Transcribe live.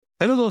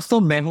Hello दोस्तों,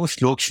 मैं हूँ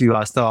श्लोक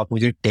श्रीवास्तव। आप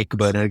मुझे टेक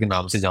बर्नर के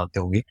नाम से जानते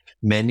होंगे।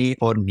 मैंने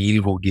और नील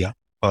हो गया,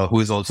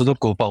 हु इज ऑल्सो द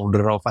को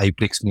फाउंडर ऑफ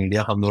आईप्लेक्स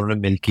मीडिया, हम दोनों ने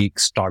मिलकर एक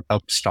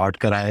स्टार्टअप स्टार्ट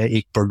करा है,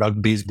 एक product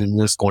based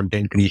business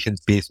content creation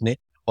space में।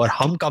 और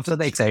हम काफी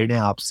ज्यादा एक्साइटेड हैं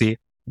आपसे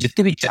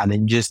जितने भी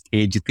चैलेंजेस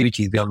थे, जितनी भी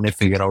चीजें हमने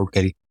फिगर आउट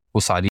करी,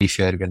 वो सारी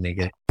शेयर करने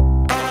के।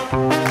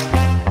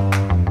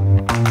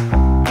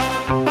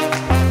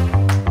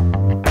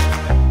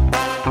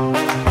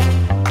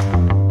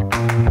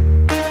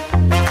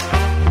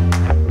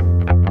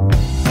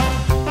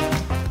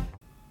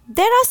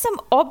 There are some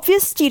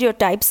obvious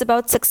stereotypes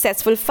about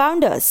successful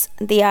founders.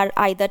 They are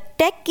either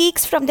tech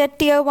geeks from their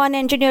tier 1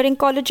 engineering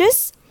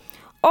colleges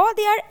or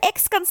they are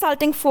ex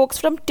consulting folks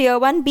from tier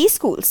 1 B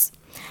schools.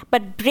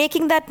 But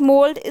breaking that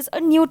mold is a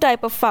new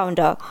type of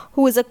founder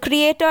who is a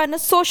creator and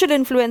a social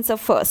influencer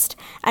first.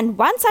 And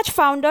one such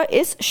founder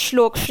is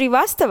Shlok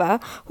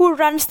Srivastava, who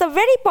runs the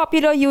very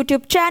popular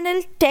YouTube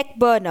channel Tech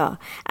Burner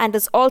and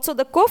is also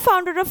the co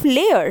founder of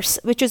Layers,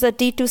 which is a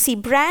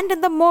D2C brand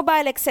in the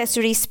mobile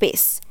accessory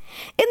space.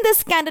 In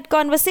this candid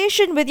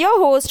conversation with your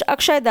host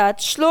Akshay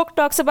Dutt, Shlok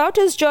talks about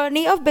his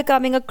journey of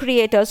becoming a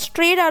creator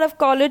straight out of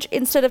college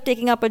instead of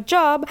taking up a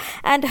job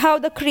and how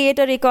the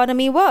creator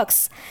economy works.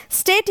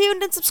 Stay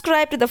tuned and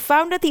subscribe to the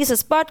Founder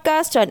Thesis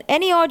podcast on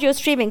any audio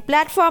streaming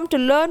platform to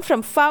learn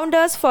from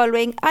founders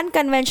following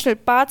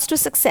unconventional paths to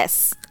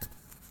success.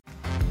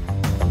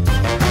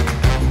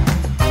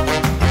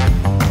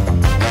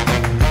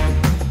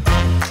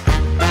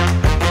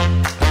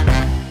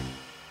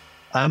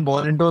 I'm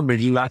born into a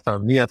middle class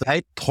family.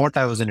 I thought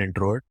I was an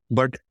introvert,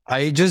 but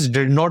I just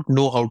did not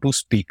know how to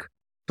speak.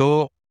 So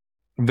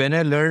when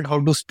I learned how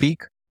to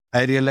speak,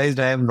 I realized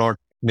I am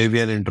not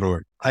maybe an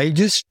introvert. I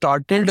just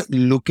started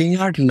looking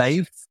at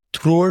life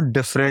through a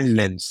different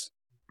lens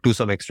to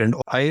some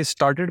extent. I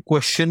started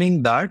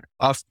questioning that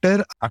after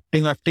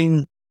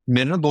acting.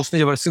 मेरे ना दोस्त ने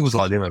जबरदस्ती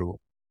घुसा दिया मेरे को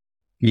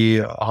कि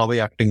हाँ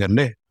भाई एक्टिंग कर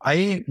ले.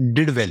 आई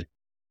डिड वेल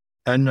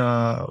एंड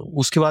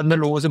उसके बाद मैं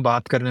लोगों से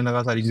बात करने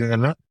लगा, सारी चीजें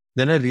करना.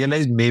 Then I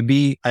realized maybe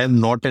I am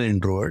not an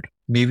introvert.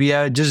 Maybe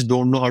I just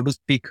don't know how to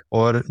speak.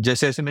 और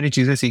जैसे जैसे मैंने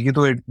चीजें सीखी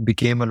तो it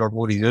became a lot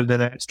more easier.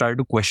 Then I started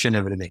to question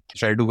everything.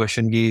 Started to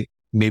question कि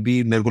maybe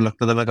मेरे को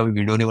लगता था मैं कभी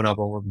वीडियो नहीं बना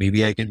पाऊंगा.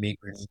 Maybe I can make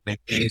videos,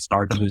 maybe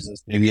start a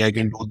business. Maybe I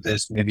can do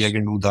this. Maybe I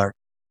can do that.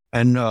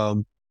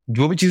 And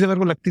जो भी चीजें मेरे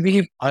को लगती थी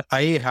कि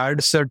I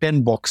had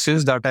certain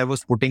boxes that I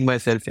was putting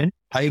myself in.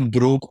 I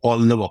broke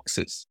all the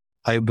boxes.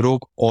 I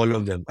broke all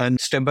of them. And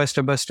step by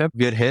step,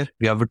 we are here.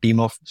 We have a team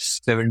of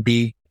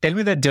 70. Tell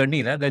me that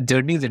journey, na? That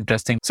journey is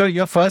interesting. So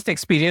your first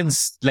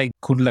experience, like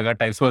Khun Laga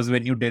types, was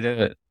when you did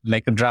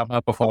a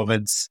drama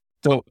performance.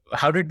 So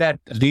how did that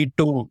lead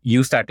to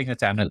you starting a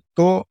channel?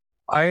 So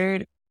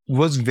I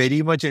was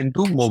very much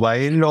into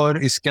mobile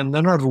और इसके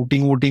अंदर ना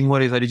routing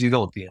और ये सारी चीजें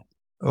होती हैं.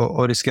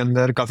 और इसके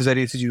अंदर काफी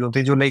सारी ऐसी चीजें होती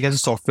हैं जो लाइक ऐसे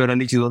सॉफ्टवेयर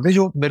वाली चीजें होती हैं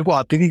जो मेरे को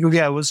आती थी क्योंकि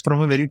I was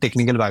from a very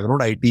technical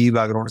background, IT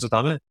background से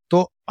था मैं.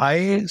 तो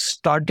I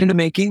started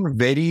making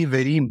very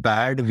very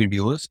bad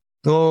videos.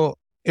 तो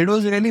it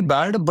was really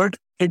bad, but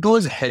it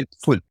was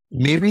helpful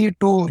maybe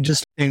to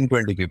just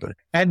 10-20 people.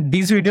 And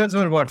these videos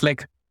were what?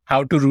 Like how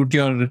to root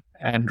your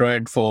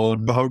Android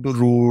phone? How to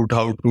root,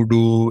 how to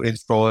do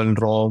install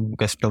ROM,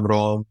 custom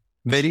ROM.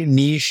 Very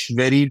niche,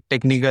 very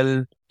technical.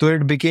 So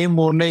it became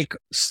more like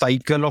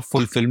cycle of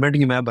fulfillment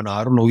कि मैं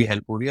बना रहा हूँ, लोगों की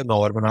help हो रही है, मैं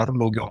और बना रहा हूँ,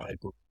 लोगों की और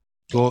हेल्प हो रही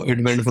है. So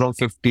it went from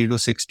 50 to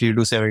 60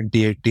 to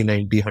 70, 80,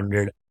 90,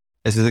 100.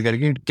 ऐसे ऐसे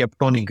करके it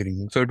kept on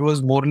increasing. So it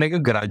was more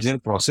like a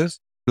gradual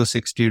process. To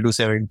 60 to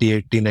 70,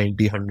 80,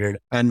 90, 100.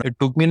 And it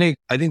took me like,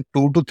 I think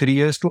 2 to 3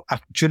 years to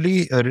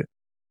actually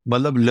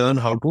learn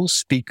how to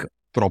speak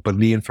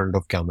properly in front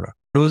of camera.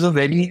 It was a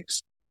very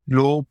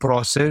slow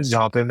process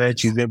जहाँ पे मैं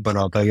चीजें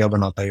बनाता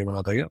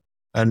गया.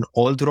 And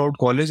all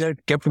throughout college, I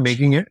kept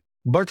making it.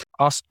 But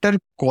after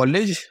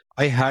college,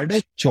 I had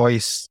a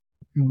choice.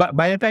 But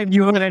by the time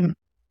you were in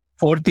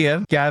fourth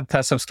year, क्या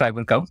था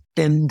subscriber count?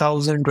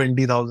 10,000,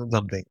 20,000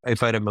 something,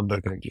 if I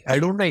remember correctly. I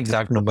don't know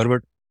exact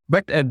number,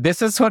 But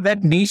this is for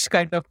that niche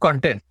kind of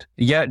content.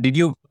 Yeah. Did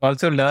you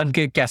also learn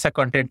कि कैसा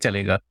content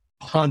चलेगा?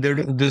 हाँ,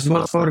 this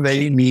was for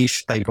very niche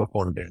type of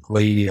content.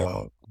 वही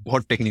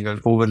बहुत technical,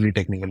 overly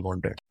technical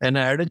content. And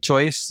I had a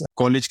choice.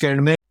 College के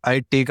end में, I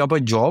take up a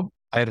job.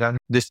 I run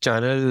this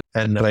channel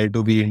and try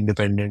to be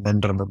independent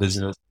and run a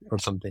business or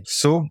something.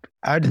 So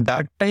at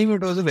that time,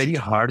 it was a very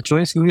hard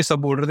choice क्योंकि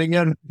सब बोल रहे थे कि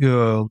यार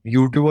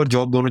YouTube और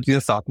job दोनों चीजें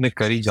साथ में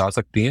करी जा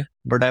सकती हैं.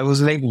 But I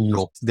was like,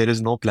 no, there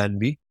is no plan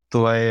B.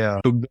 So I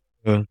took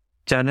the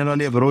channel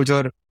वाली approach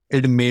और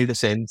it made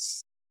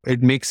sense.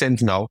 It makes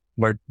sense now,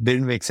 but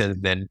didn't make sense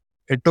then.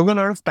 It took a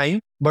lot of time,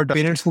 but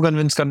parents को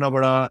convince करना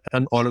पड़ा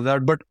and all of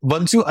that. But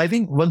once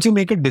you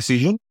make a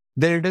decision,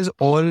 then it is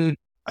all,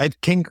 I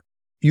think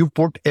you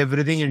put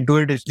everything into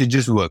it, it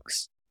just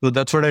works. So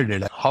that's what I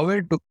did. How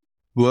it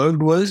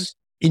worked was,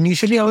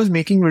 initially I was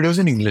making videos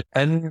in English,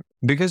 and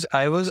because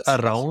I was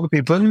around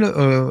people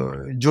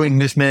जो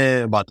English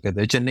में बात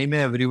करते हैं. चेन्नई में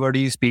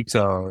everybody speaks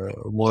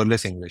more or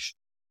less English.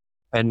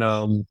 And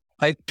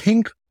I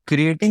think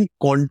creating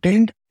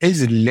content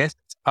is less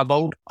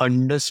about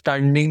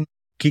understanding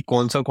कि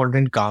कौन सा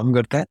content काम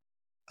करता है,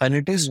 and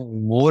it is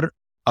more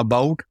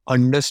about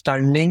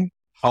understanding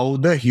how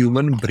the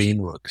human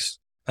brain works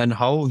and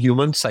how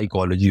human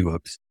psychology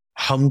works.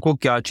 हमको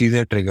क्या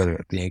चीजें trigger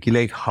करती हैं कि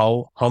लाइक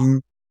हाउ हम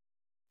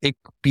एक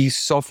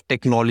पीस ऑफ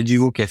टेक्नोलॉजी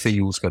को कैसे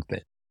यूज करते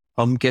हैं,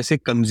 हम कैसे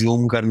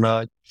कंज्यूम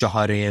करना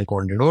चाह रहे हैं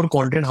कंटेंट, और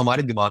कंटेंट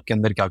हमारे दिमाग के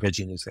अंदर क्या क्या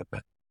चेंजेस करता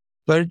है.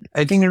 But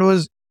I think it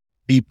was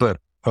deeper,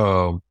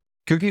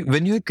 क्योंकि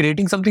when you are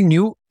creating something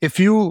new, if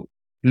you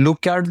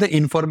look at the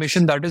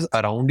information that is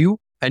around you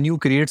and you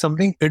create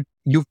something,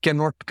 you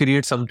cannot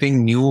create something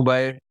new by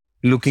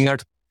looking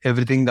at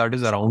everything that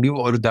is around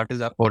you or that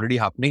is already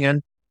happening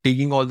and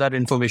taking all that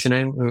information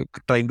and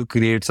trying to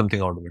create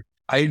something out of it.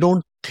 I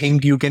don't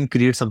think you can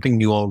create something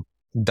new out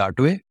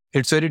that way.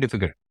 It's very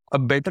difficult.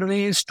 A better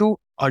way is to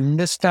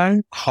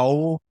understand how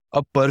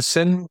a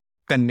person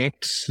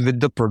connects with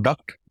the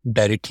product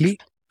directly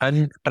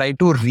and try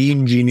to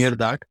re-engineer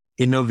that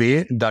in a way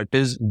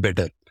that is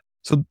better.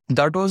 So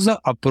that was the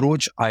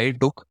approach I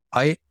took.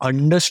 I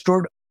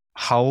understood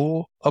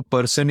how a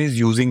person is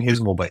using his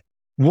mobile.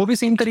 वो भी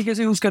same तरीके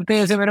से use करते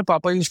हैं, जैसे मेरे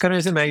पापा use कर रहे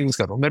हैं, जैसे मैं यूज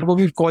कर रहा हूँ. मेरे को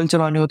भी कॉल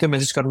चलाने होते हैं,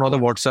 मैसेज करना होता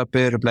है, व्हाट्सएप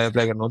पे रिप्लाई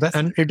करना होता है,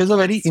 and it is a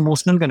very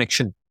emotional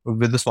connection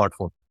with the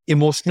smartphone.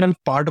 Emotional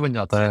part बन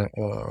जाता है,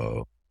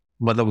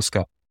 मतलब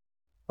उसका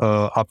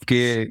आपके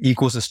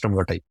इकोसिस्टम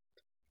का टाइप.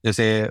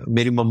 जैसे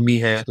मेरी मम्मी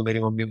है तो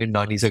मेरी मम्मी अपनी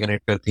नानी से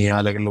कनेक्ट करती हैं,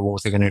 अलग अलग लोगों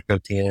से कनेक्ट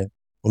करती हैं,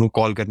 उनको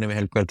कॉल करने में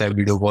हेल्प करता है,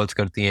 वीडियो कॉल्स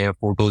करती हैं,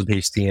 फोटोज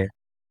भेजती हैं.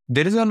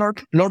 There is a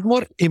lot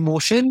more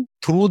emotion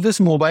through this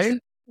mobile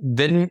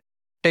then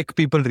take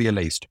people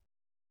realised.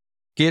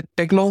 कि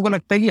टेक लोगों को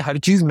लगता है कि हर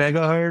चीज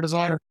मेगाहर्ट्ज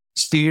और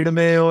स्पीड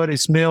में और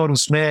इसमें और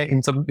उसमें,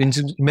 इन सब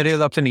मेरे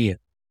हिसाब से नहीं है.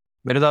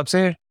 मेरे हिसाब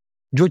से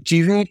जो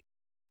चीजें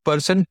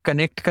पर्सन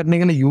कनेक्ट करने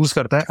के लिए यूज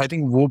करता है, आई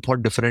थिंक वो बहुत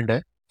डिफरेंट है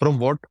from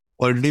what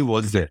already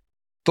was there.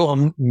 तो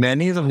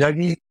मैंने ये समझा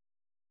कि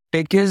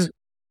टेक इज,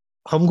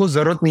 हमको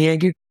जरूरत नहीं है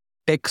कि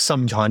टेक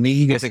समझाने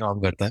की कैसे काम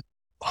करता है.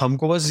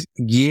 हमको बस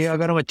ये,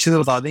 अगर हम अच्छे से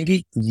बता दें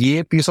कि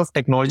ये पीस ऑफ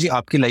टेक्नोलॉजी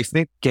आपकी लाइफ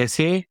में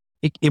कैसे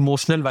एक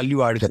इमोशनल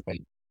वैल्यू ऐड कर पाई,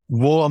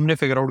 वो हमने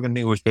फिगर आउट करने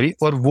की कोशिश करी.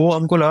 और वो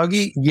हमको लगा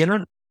कि ये ना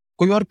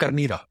कोई और कर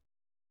नहीं रहा,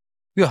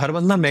 क्योंकि हर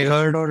बंदा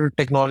मेगाहर्ट्ज और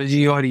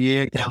टेक्नोलॉजी और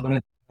ये कैमरा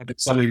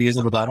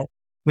से बता रहा है,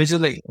 which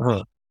is like,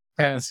 हाँ,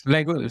 Yes,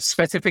 like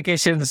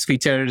specifications,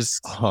 features.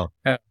 हाँ.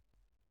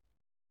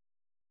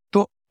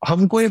 तो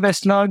हमको ये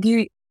बेस्ट लगा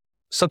कि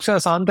सबसे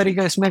आसान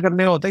तरीका इसमें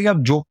करने का होता है कि आप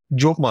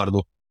जोक मार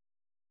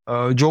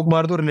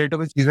दो,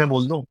 रिलेटेबल चीजें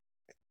बोल दो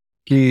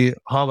कि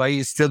हाँ भाई,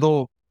 इससे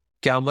तो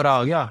कैमरा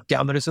आ गया,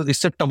 कैमरे से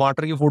इससे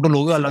टमाटर की फोटो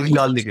लोगे अलग ही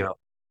लाल दिखेगा,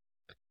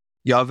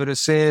 या फिर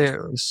इससे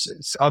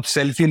आप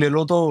सेल्फी ले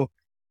लो तो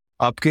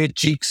आपके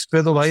चीक्स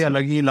पे तो भाई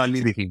अलग ही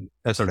लाली दिखेगी,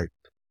 ऐसा टाइप.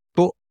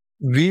 तो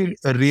वी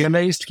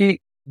रियलाइज्ड कि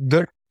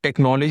the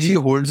technology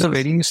holds a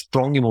very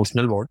strong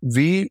emotional bond.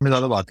 We में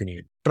ज्यादा बात ही नहीं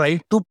है. Try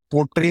to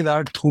portray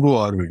that through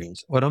our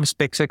videos, और हम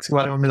स्पेक्स के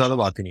बारे में ज्यादा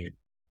बात ही नहीं है.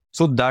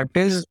 So that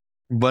is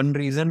one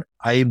reason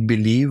I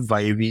believe why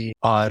we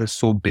are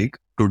so big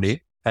today,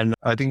 and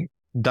I think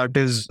that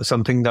is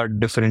something that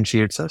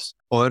differentiates us.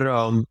 और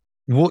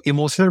वो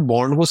emotional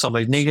bond को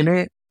समझने के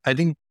लिए I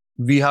think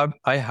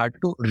I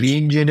had to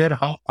re-engineer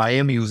how I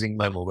am using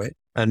my mobile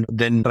and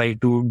then try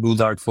to do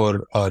that for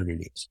our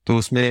videos. तो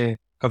उसमें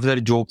काफी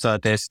सारे jokes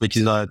आते हैं,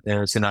 switches आते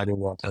हैं,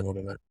 scenario आते हैं,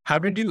 whatever.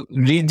 How did you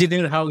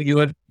re-engineer how you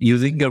are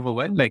using your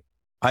mobile? Like,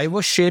 I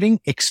was sharing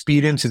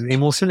experiences,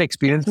 emotional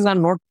experiences,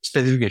 and not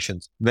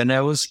specifications. When I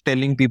was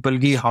telling people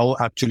ki how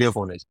actually a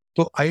phone is.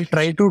 So I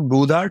try to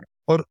do that,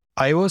 or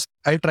I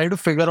try to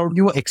figure out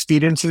कि वो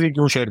experiences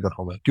क्यों share कर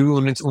रहा हूँ मैं,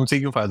 क्योंकि उनसे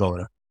क्यों फायदा हो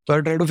रहा है. So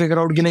I try to figure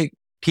out कि like,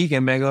 ठीक है,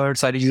 मेगाहर्ट्ज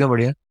सारी चीजें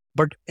बढ़िया,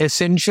 but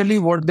essentially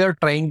what they are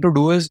trying to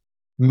do is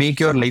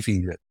make your life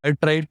easier. I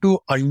try to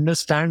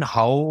understand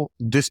how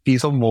this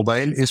piece of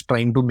mobile is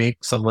trying to make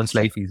someone's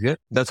life easier.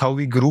 That's how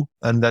we grew,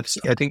 and that's,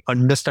 I think,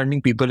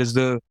 understanding people is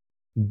the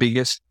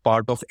biggest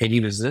part of any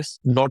business.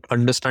 Not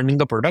understanding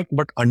the product,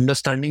 but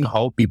understanding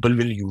how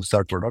people will use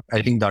that product.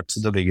 I think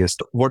that's the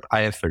biggest, what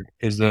I have felt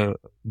is the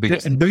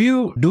biggest. do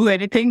you do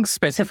anything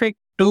specific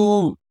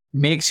to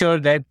make sure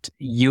that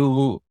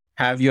you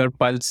have your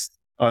pulse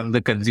on the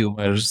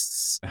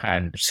consumer's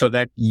hand so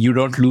that you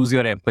don't lose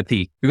your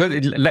empathy?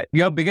 Because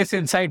your biggest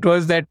insight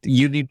was that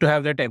you need to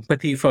have that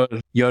empathy for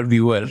your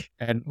viewer,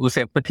 and us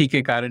empathy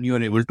ke karan you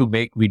are able to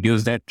make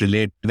videos that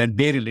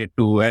they relate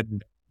to,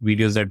 and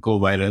videos that go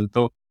viral.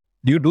 So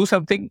do you do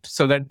something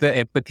so that the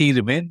empathy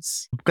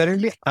remains?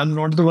 Currently, I'm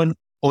not the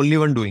only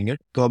one doing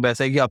it. तो अब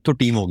ऐसा है कि अब तो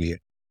team हो गई है,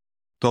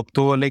 तो अब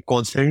तो लाइक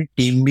कॉन्स्टेंट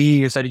टीम भी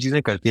ये सारी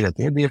चीजें करती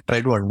रहती है. They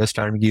try to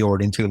understand कि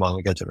ऑडियंस के दिमाग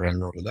में क्या चल रहा है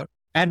and all that.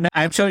 And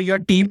I'm sure your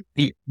team,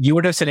 you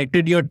would have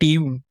selected your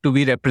team to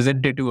be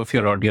representative of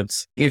your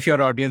audience. If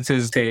your audience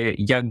is, say,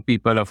 young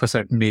people of a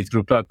certain age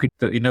group,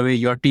 in a way,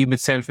 your team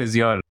itself is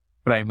your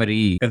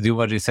primary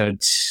consumer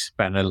research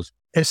panel.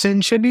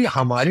 Essentially,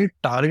 हमारी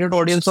target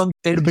audience,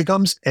 it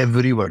becomes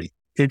everybody.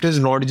 It is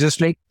not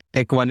just like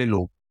tech वाले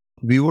लोग.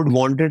 We would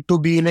want it to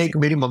be like,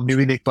 मेरी mummy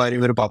भी देख पा रही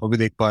है, मेरे पापा भी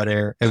देख पा रहे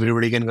हैं,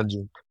 everybody can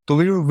consume.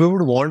 So we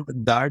would want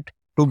that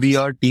to be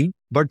our team.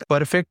 But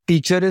perfect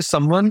teacher is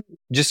someone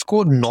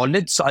जिसको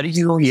knowledge सारी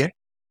चीजों की है,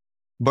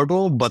 but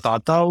वो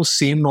बताता उस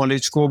सेम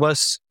नॉलेज को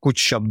बस कुछ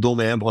शब्दों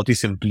में बहुत ही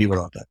सिंपली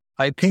बताता है.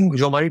 आई थिंक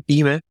जो हमारी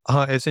टीम है,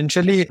 हाँ,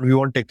 essentially we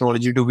want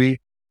technology to be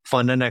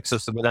fun and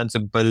accessible and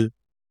simple.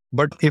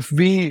 But if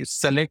we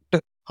select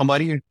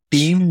हमारी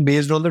team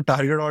based on the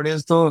target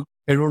audience, तो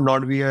it would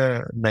not be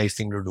a nice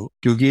thing to do.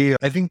 क्योंकि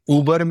I think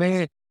उबर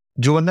में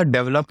जो बंदा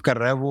develop कर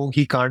रहा है वो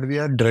he can't be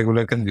a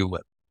regular consumer.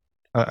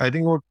 I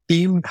think our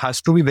team has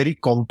to be very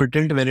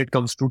competent when it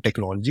comes to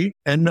technology,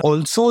 and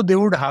also they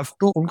would have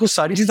to, उनको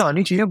सारी चीजें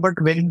आनी चाहिए, but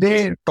when they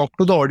talk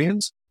to the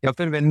audience या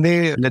फिर when they,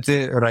 let's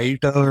say,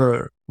 write a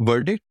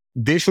verdict,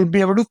 they should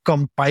be able to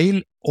compile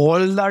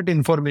all that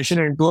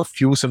information into a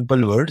few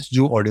simple words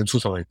जो audience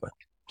को समझ पाए.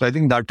 So I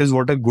think that is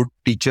what a good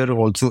teacher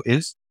also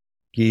is,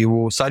 कि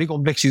वो सारी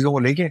complex चीजों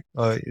को लेके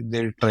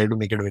they try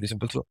to make it very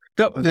simple. So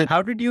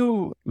how did you,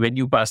 when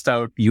you passed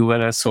out, you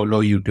were a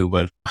solo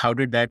YouTuber, how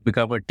did that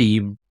become a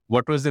team?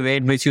 What was the way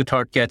in which you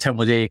thought कि अच्छा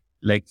मुझे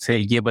like say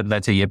ये बंदा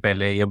चाहिए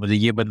पहले, या मुझे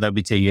ये बंदा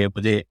भी चाहिए,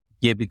 मुझे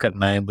ये भी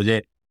करना है, मुझे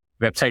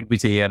वेबसाइट भी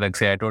चाहिए अलग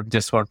से, I don't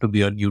just want to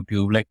be on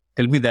YouTube. Like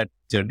tell me that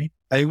journey.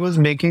 I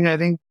was making I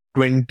think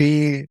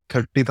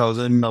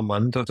 20,000-30,000 a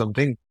month or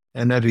something,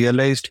 and I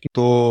realized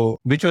तो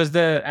which was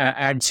the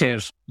ad share,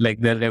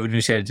 like the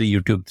revenue share जो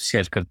YouTube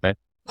share करता है.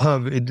 हाँ,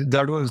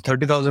 that was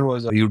 30,000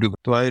 was YouTube.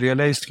 So I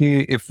realized कि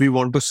if we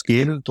want to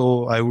scale,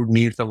 so I would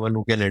need someone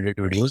who can edit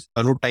videos,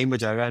 and वो time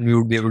बचाएगा, and we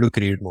would be able to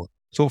create more.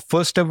 So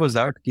first step was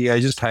that कि I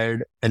just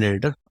hired an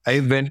editor.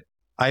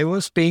 I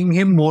was paying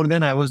him more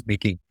than I was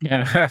making.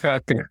 Yeah.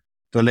 Okay.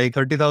 So like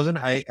 30,000,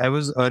 I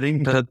was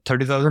earning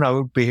 30,000. I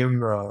would pay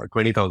him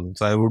 20,000.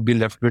 So I would be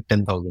left with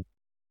 10,000.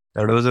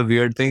 That was a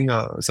weird thing.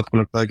 सबको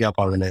लगता है कि आप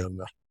पागल है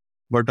बंदा.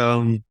 But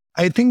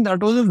I think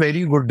that was a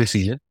very good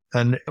decision.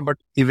 But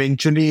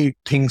eventually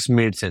things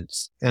made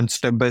sense, and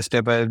step by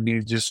step we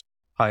just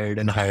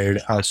hired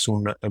as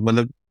soon.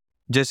 मतलब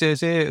जैसे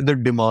जैसे the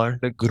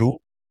demand grew,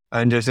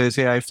 and जैसे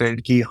जैसे I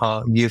felt कि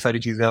हाँ ये सारी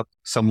चीजें आप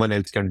someone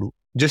else can do,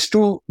 just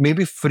to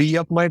maybe free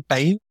up my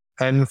time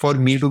and for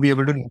me to be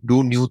able to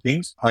do new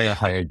things, I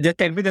hired. Just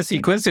tell me the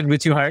sequence in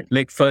which you hired.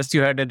 Like first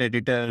you had an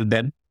editor,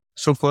 then.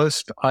 So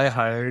first I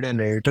hired an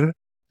editor.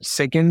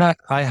 Second,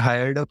 I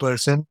hired a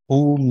person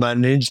who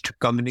managed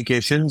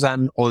communications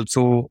and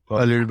also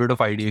a little bit of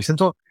ideation.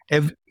 So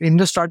in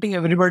the starting,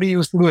 everybody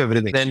used to do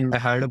everything. Then I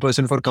hired a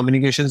person for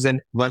communications,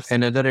 then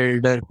another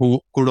editor who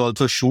could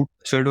also shoot.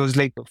 So it was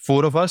like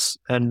 4 of us,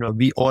 and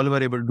we all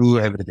were able to do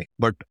everything,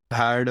 but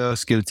had a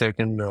skill set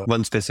in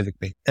one specific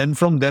thing. And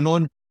from then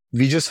on,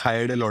 we just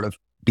hired a lot of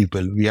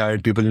people. We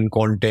hired people in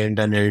content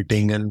and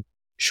editing and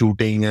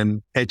shooting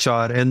and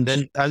HR. And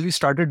then as we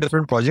started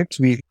different projects,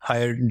 we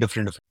hired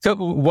different. So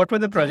what were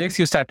the projects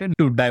you started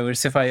to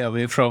diversify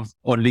away from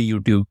only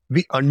YouTube?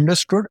 We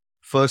understood,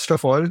 first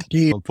of all,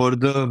 that for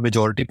the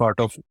majority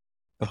part of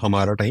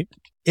hamara time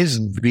is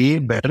way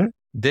better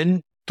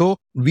than, so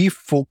we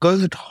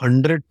focused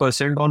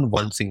 100% on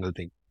one single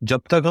thing.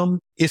 जब तक हम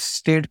इस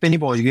state पे नहीं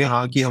पहुंच गए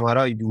हाँ कि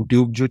हमारा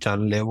YouTube जो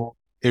चैनल है वो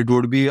it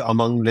would be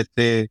among, let's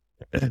say,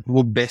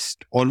 वो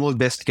best,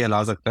 almost best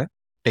कहला सकता है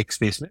टेक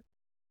स्पेस में,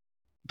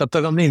 तब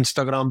तक हमने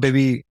इंस्टाग्राम पे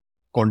भी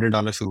कंटेंट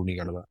डालना शुरू नहीं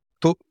करना था.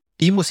 तो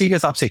टीम उसी के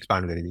हिसाब से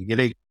एक्सपैंड करी थी कि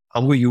लाइक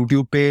हमको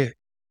यूट्यूब पे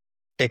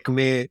टेक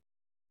में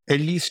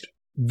एटलीस्ट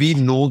वी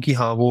नो कि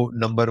हाँ वो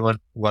नंबर 1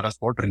 वाला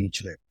स्पॉट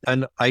रीच है,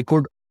 and I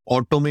could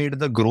automate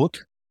the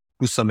growth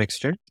to some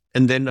extent.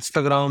 And then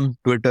Instagram,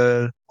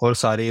 Twitter और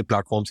सारे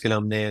प्लेटफॉर्म्स के लिए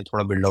हमने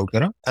थोड़ा बिल्ड आउट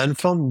करा, and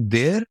from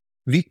there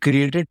we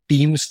created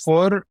teams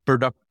for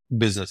product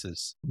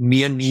businesses. Me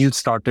and Neil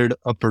started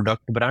a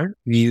product brand.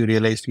 We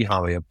realized कि हाँ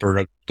भैया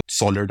product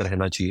solid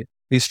रहना चाहिए.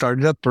 We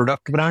started a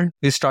product brand.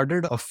 We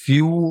started a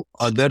few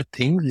other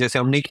things. जैसे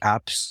हमने एक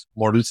apps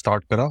model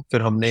start करा,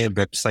 फिर हमने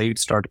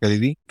website start करी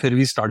थी, फिर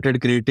we started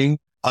creating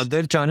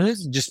other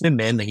channels जिसमें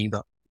मैं नहीं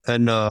था,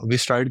 and we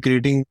started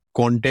creating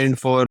content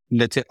for,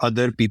 let's say,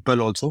 other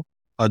people also,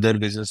 other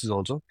businesses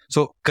also.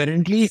 So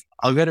currently,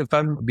 अगर if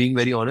I'm being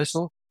very honest,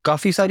 so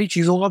काफी सारी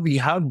चीजों का we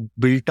have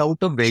built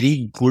out a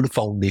very good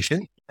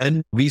foundation.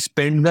 And we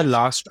spent the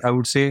last, I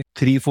would say,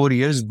 3-4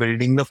 years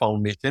building the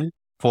foundation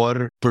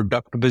for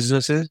product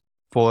businesses,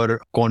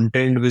 for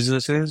content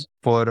businesses,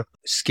 for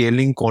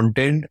scaling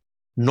content,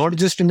 not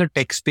just in the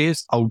tech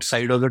space,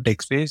 outside of the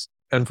tech space,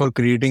 and for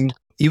creating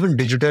even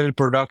digital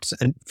products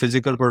and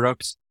physical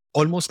products,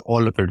 almost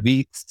all of it.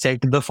 We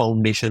set the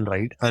foundation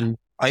right. And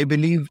I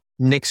believe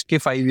next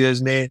 5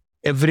 years,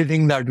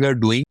 everything that we are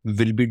doing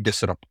will be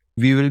disrupted.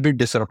 We will be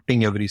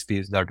disrupting every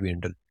space that we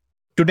enter.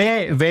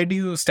 Today, where do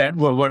you stand?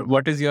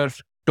 What is your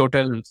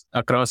total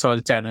across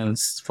all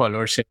channels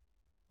followership?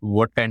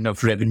 What kind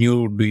of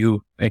revenue do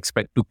you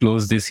expect to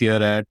close this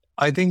year at?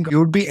 I think you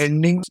would be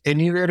ending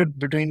anywhere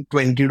between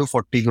 20 to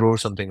 40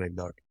 crores, something like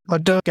that.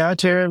 But the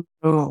catch here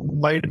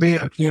might be,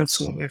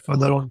 so if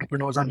other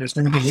entrepreneurs are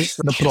listening to this,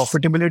 the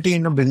profitability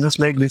in a business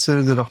like this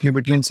is roughly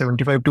between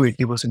 75 to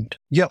 80%.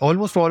 Yeah,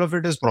 almost all of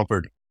it is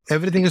profit.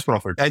 everything is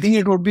profit. I think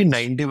it would be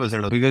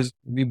 90% because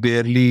we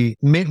barely,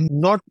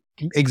 not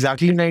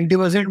exactly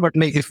 90%, but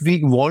like if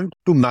we want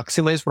to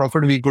maximize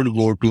profit, we could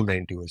go to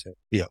 90%.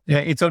 Yeah. Yeah,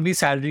 it's only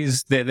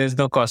salaries. There's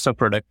no cost of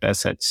product as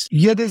such.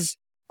 Yeah, there's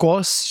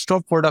cost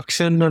of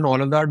production and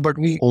all of that, but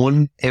we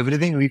own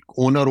everything. We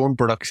own our own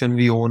production.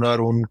 We own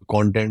our own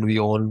content. We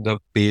own the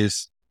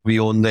pace. We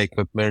own the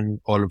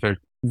equipment, all of it.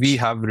 We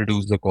have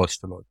reduced the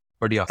cost a lot.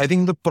 But yeah, I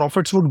think the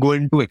profits would go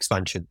into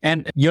expansion.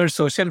 And your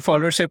social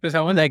followership is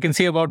how much? I can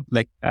see about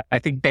like, I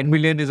think 10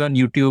 million is on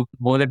YouTube,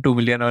 more than 2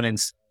 million on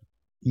Insta.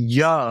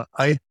 Yeah,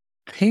 I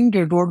think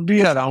it would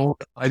be around,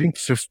 I think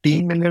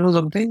 15 million or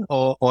something,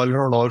 or all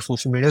around all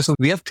social media. So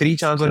we have 3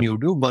 channels on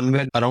YouTube, one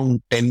with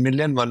around 10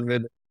 million, one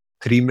with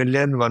 3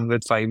 million, one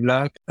with 5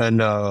 lakh.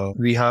 And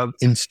we have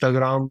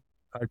Instagram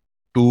at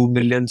 2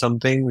 million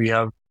something. We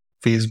have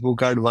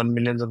Facebook at 1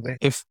 million something.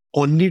 If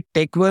only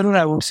tech were,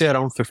 I would say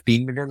around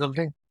 15 million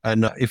something.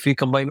 And if we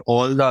combine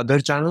all the other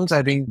channels,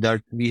 I think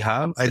that we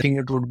have, I think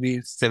it would be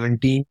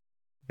 17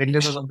 million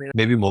or something,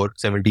 maybe more,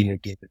 17,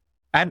 18.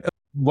 And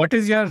what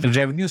is your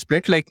revenue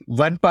split? Like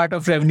one part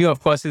of revenue, of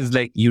course, is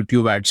like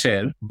YouTube ad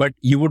share, but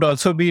you would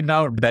also be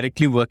now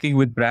directly working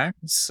with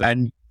brands,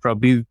 and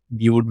probably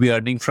you would be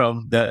earning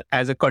from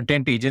as a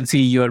content agency,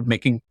 you're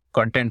making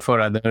content for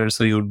others.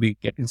 So you would be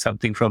getting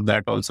something from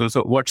that also.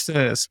 So what's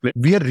the split?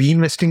 We are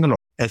reinvesting a lot.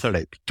 ऐसा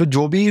type तो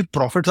जो भी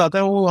profits आता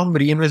है वो हम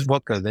reinvest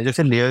बहुत करते हैं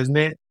जैसे लेयर्स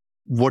में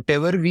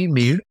whatever we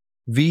made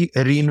we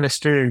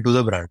reinvested into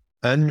the brand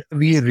and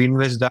we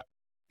reinvest that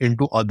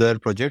into other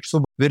projects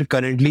so we're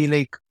currently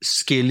like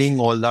scaling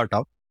all that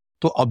up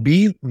तो अभी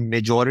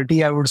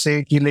majority I would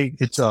say कि like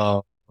it's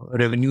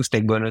revenue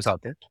stack burners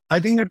आते हैं I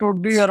think it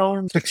would be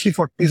around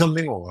 60-40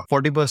 something होगा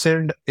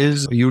 40%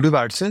 is YouTube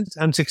AdSense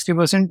and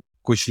 60%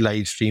 कुछ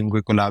live stream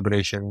कोई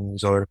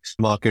collaborations और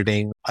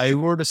marketing I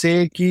would say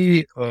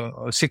कि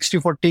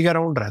 60-40 का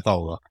अराउंड रहता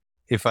होगा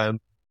if I am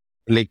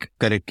like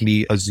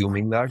correctly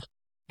assuming that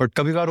but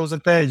कभी बार हो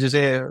सकता है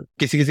जैसे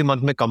किसी किसी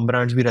मंथ में कम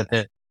ब्रांड्स भी रहते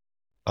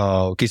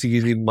हैं किसी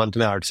किसी मंथ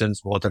में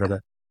एडसेंस बहुत रहता है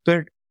तो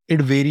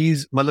इट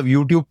वेरीज मतलब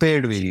यूट्यूब पे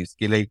इट वेरीज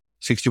कि लाइक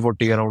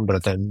 60-40 का अराउंड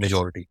रहता है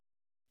majority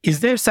Is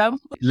there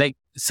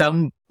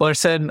some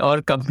person or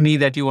company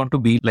that you want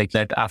to be like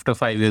that after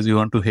 5 years you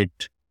want to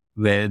hit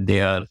where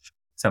they are?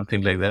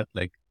 Something like that,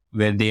 like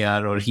where they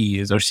are or he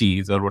is or she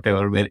is or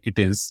whatever, where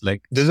it is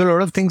like. There's a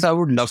lot of things I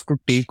would love to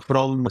take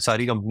from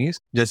sari companies.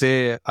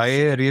 Jaise I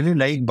really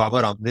like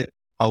Baba Ramdev,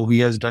 how he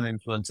has done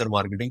influencer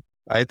marketing.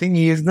 I think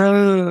he is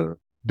the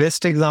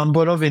best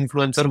example of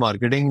influencer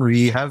marketing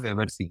we have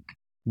ever seen.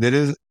 There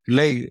is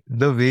like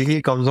the way he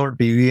comes on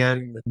TV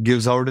and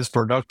gives out his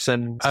products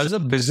and as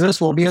a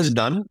business, what he has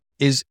done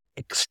is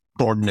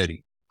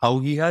extraordinary. How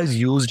he has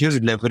used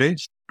his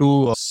leverage to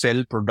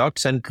sell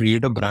products and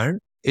create a brand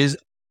is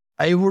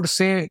I would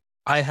say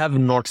I have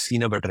not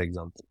seen a better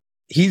example.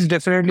 He's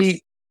definitely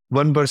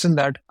one person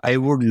that I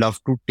would love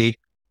to take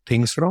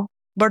things from.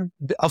 But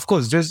of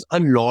course, there's a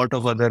lot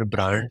of other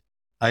brands.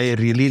 I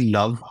really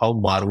love how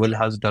Marvel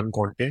has done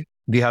content.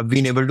 They have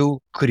been able to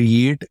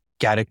create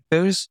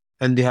characters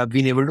and they have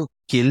been able to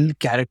kill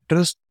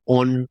characters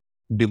on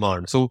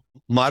demand. So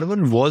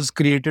Marvel was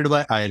created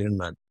by Iron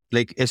Man.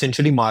 Like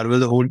essentially Marvel,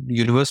 the whole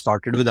universe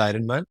started with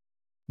Iron Man.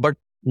 But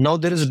now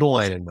there is no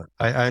Iron Man.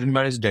 Iron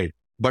Man is dead.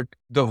 But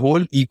the whole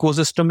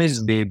ecosystem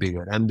is way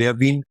bigger and they have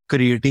been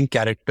creating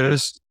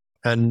characters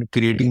and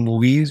creating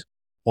movies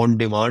on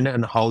demand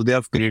and how they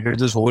have created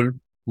this whole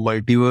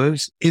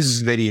multiverse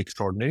is very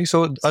extraordinary.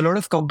 So a lot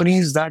of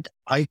companies that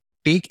I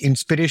take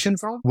inspiration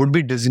from would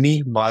be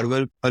Disney,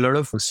 Marvel, a lot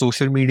of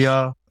social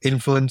media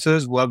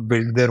influencers who have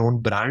built their own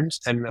brands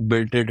and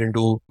built it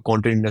into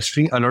content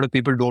industry. A lot of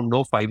people don't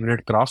know 5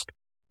 Minute Craft.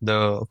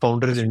 The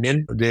founder is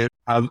Indian. They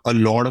have a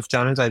lot of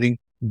channels. I think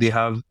they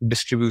have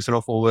distribution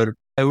of over,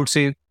 I would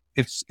say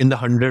it's in the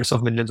hundreds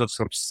of millions of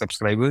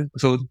subscribers.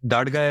 So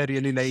that guy I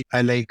really like.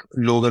 I like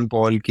Logan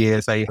Paul,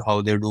 KSI,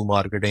 how they do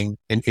marketing.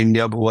 In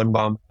India, Bhuvan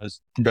Bam has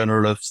done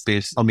a lot of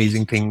space,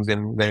 amazing things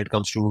when it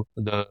comes to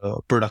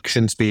the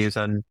production space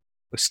and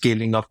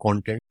scaling of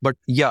content. But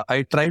yeah,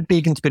 I try to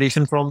take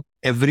inspiration from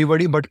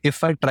everybody. But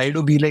if I try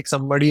to be like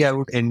somebody, I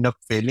would end up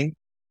failing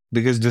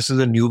because this is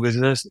a new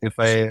business. If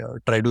I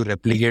try to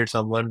replicate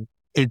someone,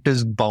 it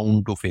is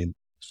bound to fail.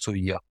 So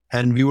yeah,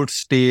 and we would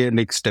stay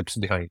like steps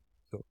behind.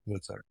 So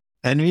that's that.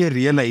 And we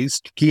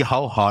realized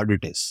how hard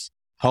it is.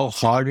 How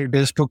hard it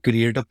is to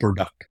create a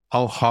product.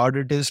 How hard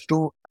it is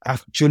to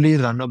actually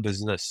run a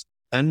business.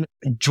 And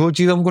जो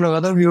चीज हमको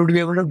लगा था we would be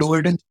able to do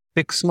it in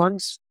 6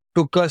 months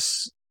took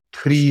us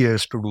 3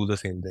 years to do the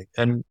same thing.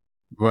 And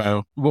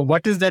wow,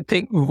 what is that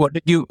thing? What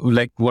did you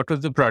like? What was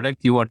the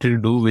product you wanted to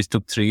do which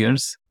took 3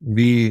 years?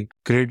 We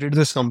created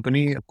this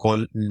company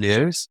called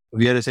Layers.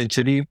 We are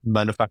essentially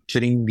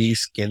manufacturing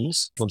these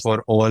skins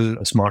for all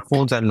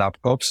smartphones and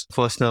laptops.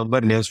 1st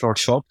November,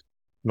 Layers.shop,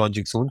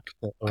 launching soon,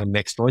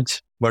 next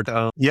launch. But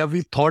yeah,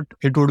 we thought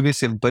it would be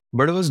simple,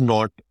 but it was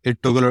not.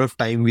 It took a lot of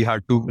time. We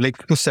had to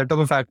to set up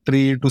a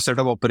factory, to set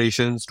up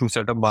operations, to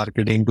set up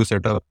marketing, to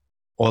set up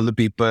all the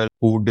people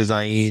who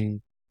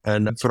design,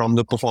 And from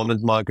the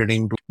performance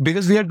marketing to,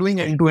 because we are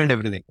doing end to end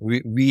everything.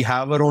 We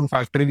have our own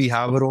factory, we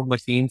have our own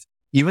machines.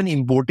 Even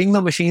importing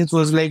the machines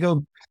was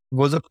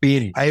was a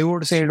pain. I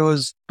would say it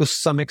was to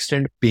some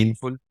extent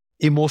painful,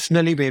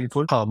 emotionally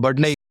painful. But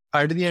like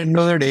at the end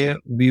of the day,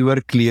 we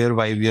were clear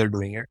why we are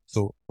doing it.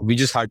 So we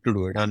just had to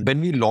do it. And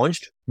when we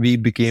launched, we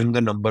became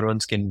the number one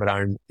skin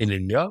brand in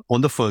India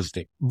on the first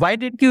day. Why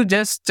didn't you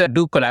just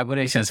do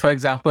collaborations? For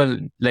example,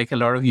 like a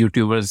lot of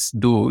YouTubers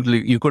do,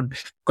 like you could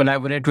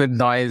collaborate with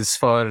Noise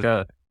for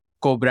a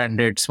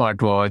co-branded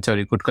smartwatch, or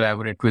you could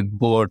collaborate with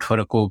Boat for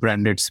a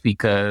co-branded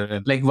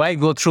speaker. Like, why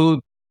go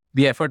through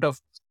the effort of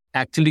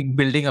actually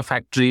building a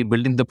factory,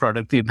 building the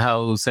product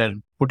in-house,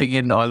 and putting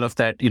in all of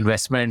that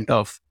investment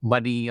of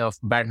money, of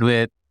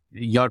bandwidth,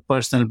 your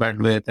personal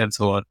bandwidth, and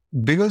so on?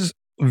 Because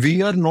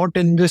we are not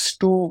in this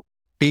to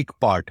take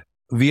part.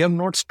 We have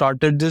not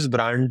started this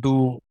brand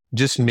to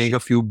just make a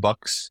few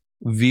bucks.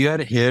 We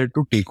are here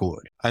to take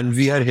over, and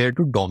we are here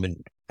to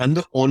dominate. And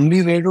the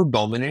only way to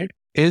dominate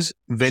is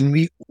when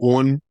we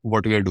own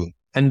what we are doing.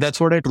 And that's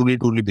what I truly,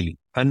 truly believe.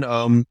 And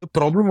the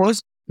problem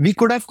was we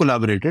could have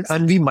collaborated,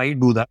 and we might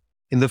do that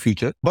in the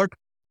future. But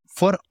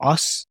for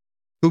us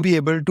to be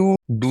able to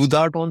do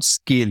that on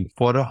scale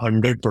for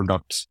 100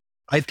 products,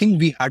 I think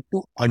we had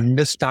to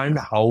understand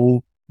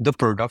how the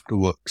product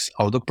works,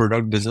 how the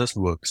product business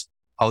works,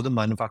 how the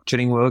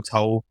manufacturing works,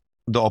 how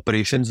the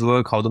operations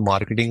work, how the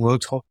marketing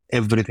works, how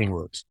everything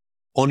works.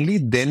 Only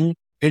then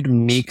it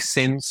makes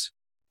sense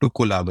to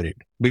collaborate.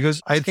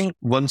 Because I think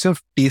once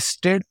you've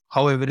tasted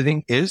how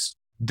everything is,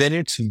 then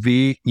it's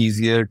way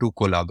easier to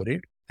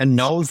collaborate. And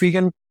now if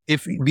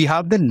we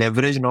have the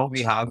leverage now,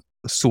 we have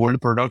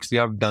sold products, we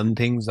have done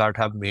things that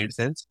have made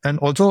sense. And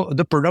also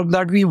the product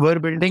that we were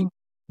building,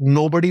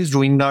 nobody is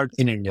doing that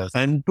in India.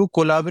 And to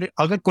collaborate,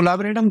 agar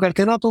collaborate hum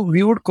karte na, to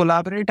we would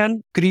collaborate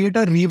and create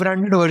a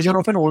rebranded version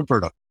of an old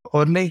product.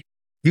 Or like,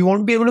 we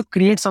won't be able to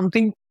create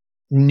something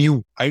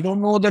new. I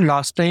don't know the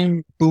last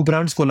time two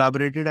brands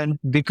collaborated and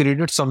they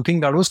created something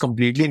that was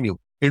completely new.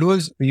 It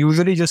was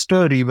usually just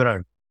a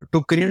rebrand.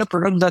 To create a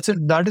product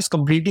that is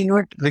completely new,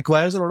 it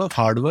requires a lot of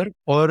hard work,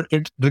 or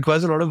it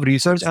requires a lot of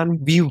research, and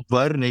we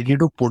were ready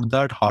to put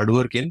that hard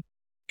work in.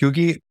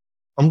 क्योंकि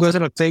हमको ऐसा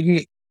लगता है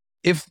कि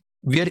if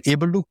we are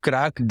able to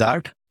crack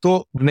that,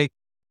 so like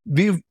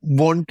we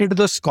wanted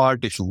the scar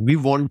tissue. We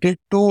wanted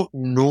to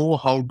know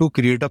how to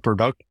create a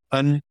product,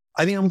 and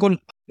I think हमको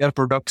यार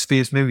product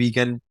space में we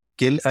can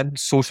kill. And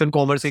social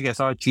commerce एक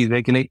ऐसा चीज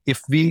है कि like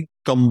if we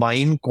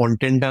combine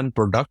content and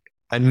product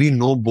and we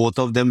know both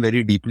of them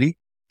very deeply,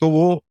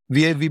 so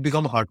we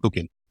become hard to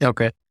kill.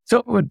 Okay.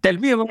 So tell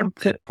me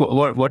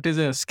about what is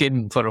a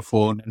skin for a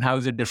phone, and how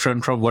is it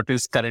different from what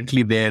is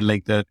currently there,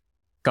 like the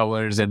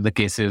covers and the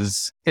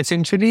cases?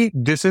 Essentially,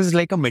 this is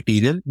like a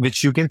material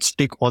which you can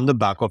stick on the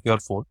back of your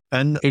phone,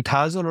 and it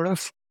has a lot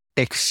of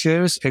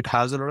textures, it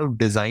has a lot of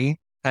design,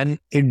 and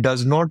it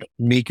does not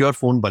make your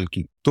phone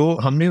bulky. तो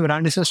हमने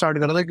brand इसे start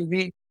करा था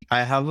क्योंकि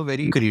I have a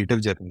very creative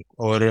journey,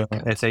 और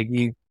ऐसा है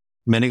कि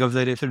मैंने काफी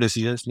सारे ऐसे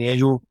decisions लिए हैं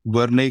जो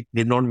were like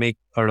did not make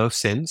a lot of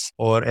sense,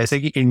 और ऐसे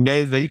कि India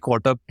is very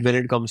caught up when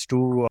it comes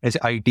to ऐसे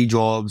IT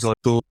jobs, or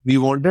so we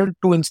wanted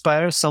to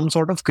inspire some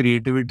sort of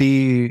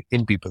creativity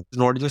in people,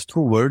 not just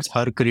through words.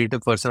 Her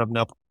creative person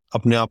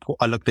अपने आप को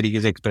अलग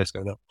तरीके से express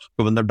करता है.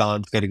 कोई बंदा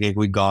डांस करके,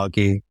 कोई गा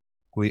के,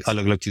 कोई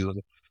अलग अलग चीजों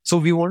से. So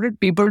we wanted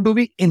people to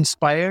be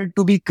inspired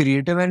to be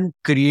creative and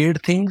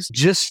create things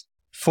just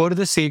for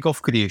the sake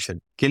of creation.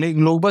 कि like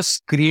लोग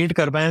बस create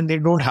कर पाए and they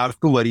don't have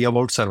to worry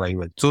about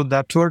survival. So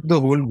that's what the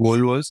whole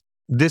goal was.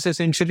 This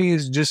essentially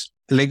is just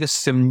like a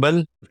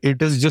symbol.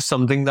 It is just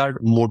something that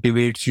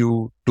motivates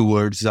you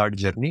towards that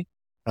journey.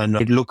 And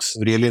it looks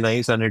really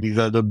nice, and it is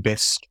the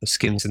best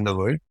skins in the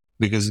world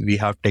because we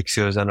have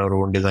textures and our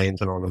own designs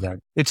and all of that.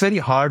 It's very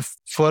hard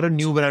for a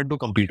new brand to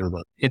compete with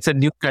us. It's a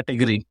new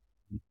category.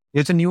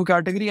 It's a new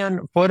category,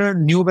 and for a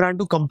new brand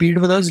to compete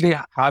with us,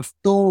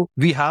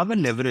 we have a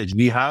leverage.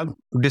 We have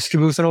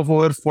distribution of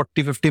over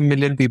 40-50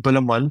 million people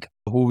a month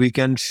who we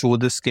can show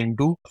the skin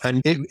to.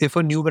 And if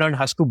a new brand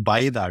has to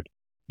buy that,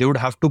 they would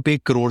have to pay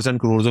crores and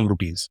crores of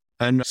rupees.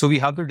 And so we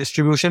have the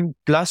distribution,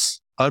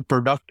 plus our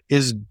product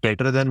is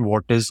better than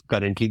what is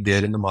currently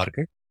there in the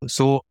market.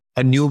 So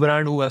a new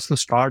brand who has to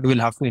start will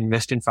have to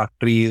invest in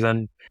factories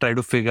and try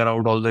to figure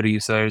out all the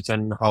research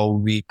and how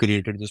we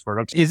created this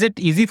product. Is it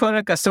easy for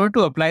a customer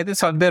to apply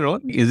this on their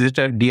own? Is it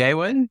a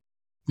DIY?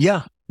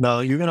 Yeah, now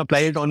you can apply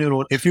it on your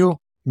own. If you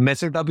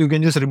mess it up, you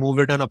can just remove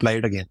it and apply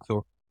it again.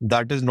 So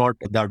that is not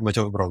that much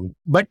of a problem.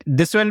 But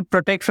this will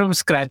protect from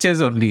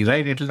scratches only,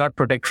 right? It will not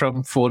protect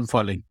from phone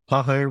falling.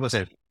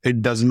 100%.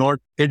 It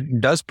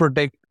does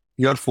protect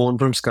your phone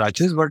from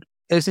scratches, but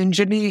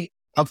essentially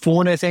a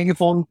phone ऐसे है कि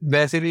phone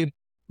वैसे भी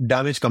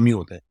damage कम ही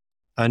होता है.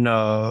 And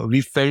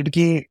we felt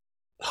कि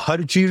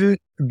हर चीज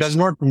does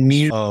not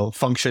need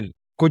function.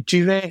 कुछ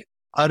चीजें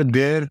are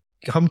there.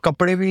 हम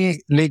कपड़े भी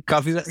like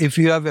काफी, if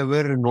you have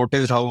ever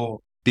noticed how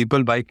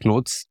people buy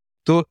clothes,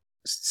 तो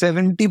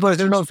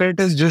 70% of it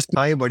is just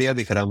हाँ ये बढ़िया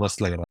दिख रहा है,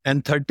 मस्त लग रहा है,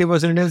 and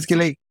 30% is कि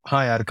like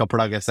हाँ यार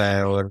कपड़ा कैसा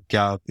है और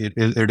क्या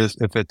it is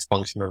if it's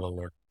functional or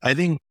not. I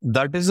think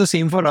that is the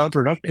same for our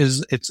product.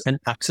 It's an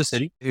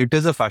accessory. It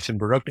is a fashion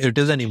product. It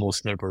is an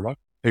emotional product.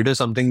 It is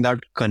something that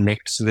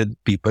connects with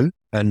people,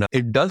 and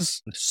it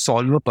does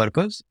solve a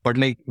purpose, but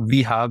like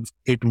we have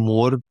it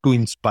more to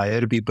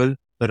inspire people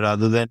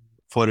rather than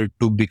for it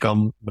to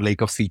become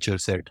like a feature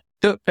set.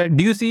 So,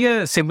 do you see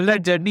a similar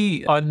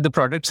journey on the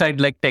product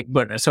side, like Tech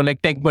Burner? So,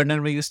 like Tech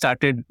Burner, where you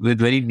started with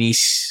very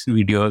niche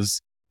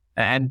videos,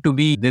 and to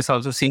me, this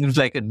also seems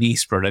like a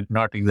niche product,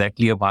 not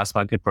exactly a mass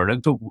market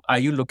product. So, are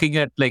you looking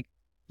at like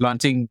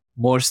launching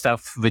more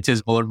stuff which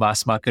is more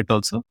mass market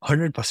also?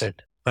 100%.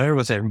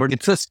 100%, but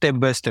it's a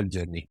step-by-step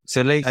journey.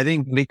 So like, I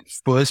think like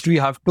first we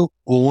have to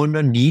own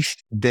a niche,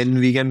 then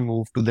we can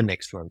move to the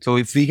next one. So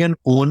if we can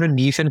own a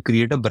niche and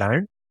create a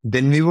brand,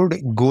 then we would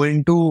go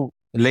into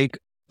like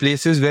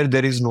places where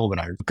there is no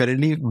brand.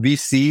 Currently we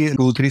see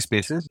 2-3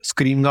 spaces,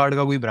 screen guard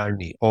का कोई brand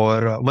नहीं,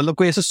 और मतलब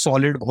कोई ऐसा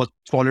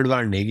solid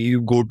brand नहीं कि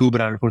you go to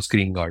brand for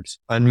screen guards.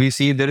 And we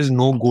see there is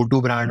no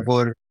go-to brand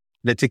for,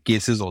 let's say,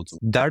 cases also.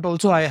 That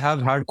also I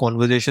have had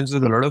conversations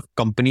with a lot of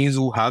companies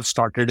who have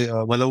started,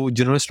 मतलब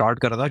जिन्होंने start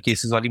करा था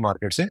cases वाली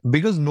market से,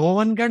 because no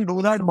one can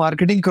do that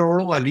marketing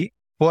करोड़ों वाली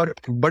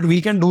but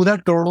we can do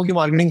that करोड़ों की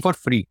marketing for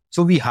free.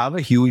 So we have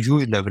a huge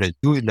leverage.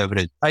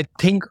 I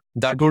think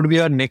that would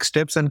be our next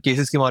steps, and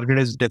cases की market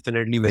is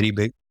definitely very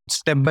big.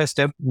 Step by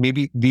step,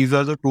 maybe these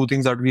are the two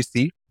things that we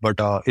see, but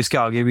इसके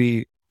आगे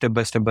भी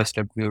step by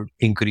step we would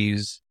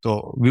increase.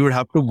 So we would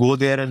have to go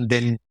there and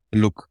then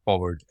look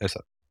forward.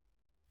 ऐसा.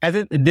 I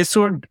think this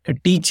would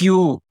teach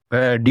you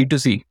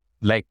D2C,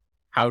 like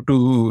how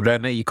to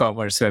run an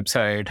e-commerce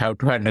website, how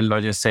to handle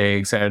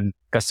logistics and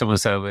customer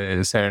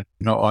service, and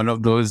all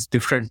of those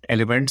different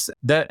elements.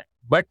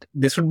 But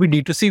this would be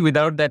D2C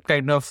without that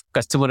kind of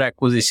customer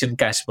acquisition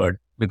cash burn,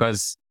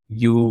 because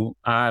because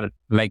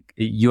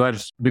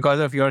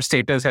of your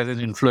status as an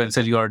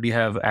influencer, you already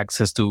have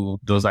access to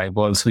those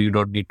eyeballs, so you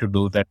don't need to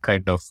do that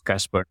kind of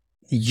cash burn.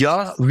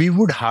 Yeah, we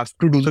would have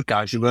to do the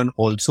cash burn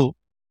also.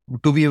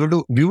 To be able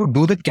to, we would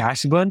do the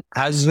cash burn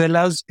as well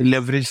as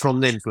leverage from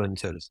the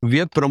influencers. We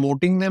are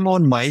promoting them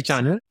on my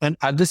channel, and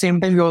at the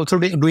same time, we're also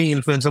doing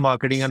influencer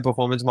marketing and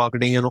performance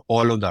marketing and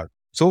all of that.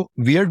 So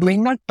we are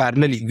doing that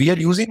parallelly. We are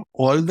using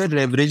all the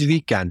leverage we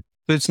can.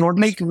 So it's not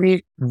like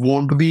we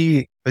won't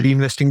be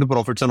reinvesting the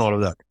profits and all of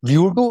that. We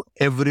will do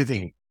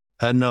everything.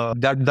 And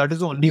that is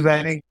the only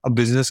way a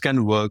business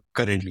can work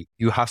currently.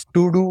 You have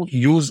to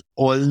use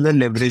all the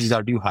leverage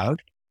that you have,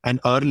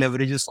 and our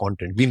leverage is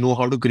content. We know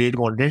how to create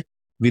content.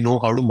 We know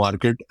how to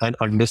market and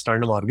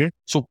understand the market.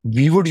 So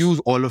we would use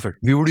all of it.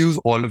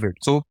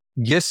 So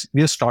yes,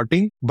 we are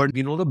starting, but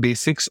we know the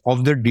basics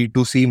of the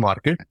D2C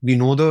market. We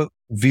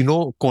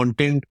know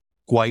content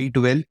quite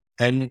well,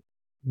 and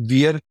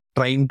we are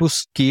trying to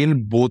scale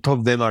both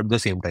of them at the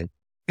same time.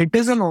 It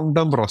is a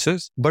long-term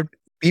process, but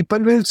people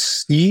will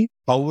see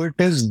how it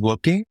is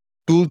working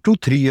 2 to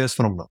 3 years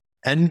from now.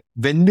 And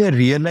when they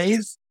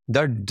realize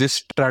that this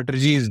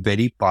strategy is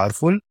very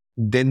powerful,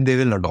 then they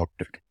will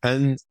adopt it.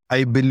 And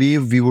I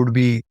believe we would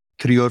be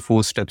 3 or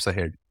 4 steps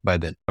ahead by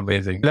then.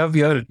 Amazing. Love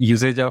your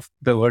usage of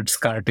the word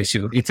scar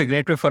tissue. It's a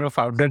great way for a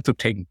founder to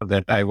think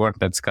that I want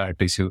that scar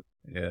tissue.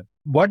 Yeah.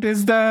 What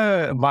is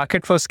the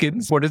market for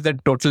skins? What is the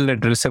total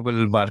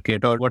addressable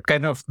market? Or what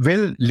kind of,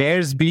 will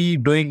Layers be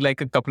doing like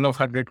a couple of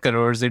 100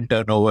 crores in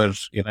turnover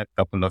in a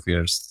couple of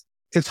years?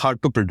 It's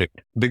hard to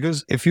predict,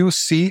 because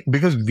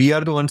because we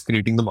are the ones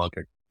creating the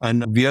market.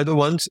 And we are the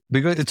ones,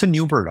 because it's a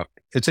new product.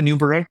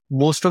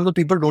 Most of the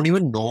people don't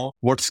even know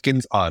what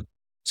skins are.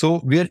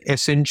 So we are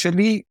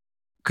essentially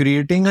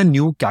creating a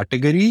new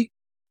category,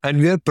 and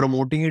we are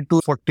promoting it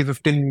to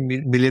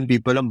 40-50 million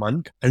people a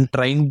month and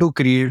trying to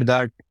create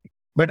that.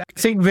 But I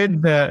think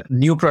with the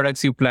new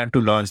products you plan to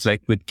launch,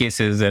 like with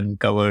cases and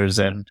covers,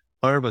 and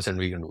 100%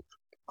 we can do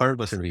that.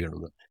 100% we can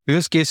do that.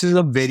 Because cases is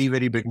a very,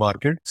 very big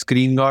market.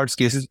 Screen guards,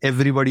 cases,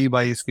 everybody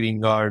buys screen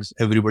guards,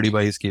 everybody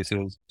buys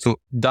cases. So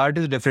that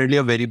is definitely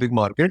a very big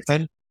market,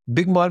 and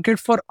big market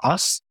for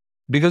us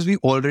because we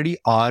already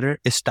are an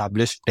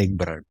established tech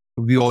brand.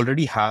 We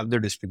already have the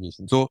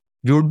distribution. So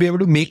we would be able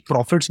to make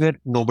profits where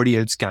nobody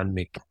else can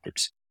make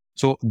profits.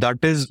 So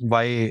that is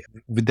where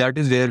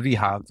we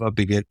have a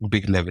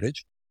big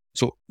leverage.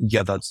 So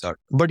yeah, that's that.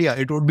 But yeah,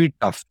 it would be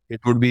tough.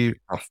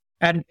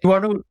 And you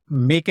want to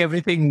make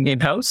everything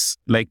in-house?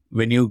 Like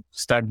when you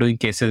start doing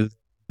cases,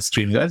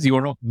 screen guards, you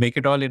want to make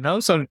it all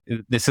in-house, or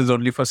this is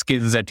only for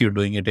skins that you're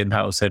doing it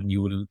in-house and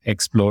you will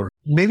explore?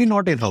 Maybe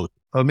not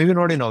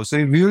in-house.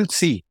 So we will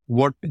see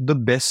what the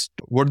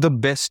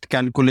best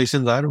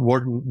calculations are,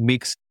 what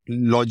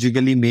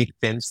logically makes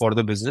sense for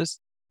the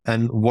business,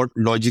 and what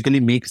logically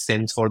makes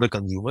sense for the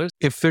consumers.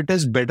 If it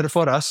is better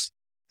for us,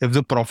 if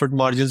the profit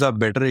margins are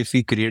better if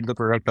we create the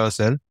product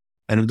ourselves,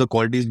 and if the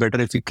quality is better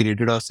if we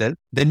create it ourselves,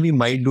 then we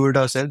might do it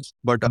ourselves.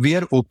 But we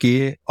are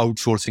okay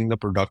outsourcing the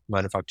product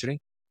manufacturing,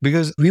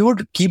 because we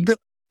would keep the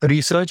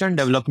research and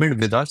development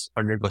with us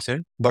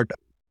 100%, but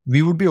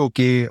we would be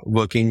okay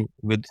working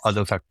with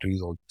other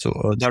factories also.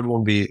 So that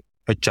won't be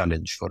a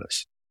challenge for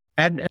us.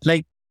 And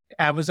like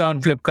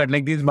Amazon, Flipkart,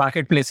 like these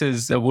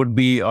marketplaces would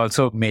be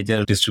also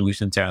major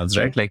distribution channels,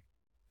 right? Like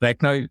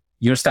right now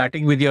you're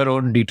starting with your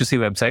own D2C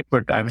website,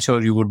 but I'm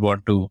sure you would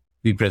want to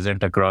be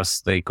present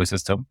across the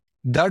ecosystem.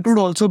 That would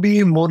also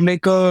be more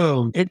like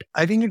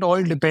I think it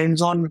all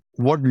depends on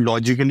what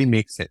logically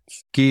makes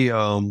sense.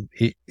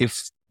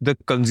 If the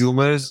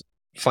consumers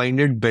find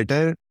it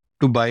better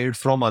to buy it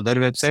from other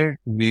website,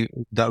 we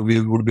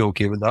would be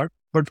okay with that.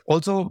 But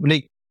also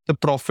like the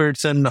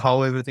profits and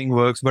how everything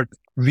works, but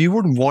we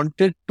would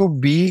want it to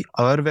be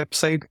our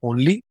website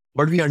only,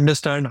 but we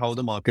understand how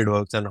the market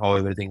works and how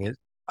everything is.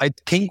 I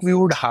think we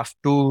would have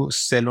to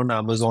sell on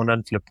Amazon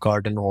and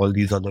Flipkart and all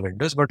these other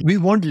vendors, but we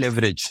want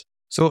leverage.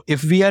 So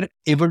if we are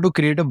able to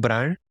create a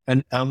brand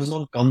and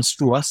Amazon comes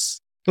to us,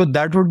 so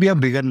that would be a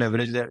bigger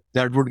leverage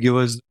that would give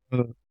us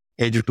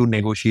edge to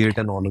negotiate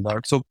and all of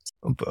that. So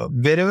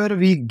wherever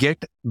we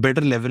get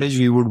better leverage,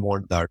 we would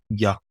want that.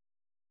 Yeah.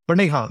 But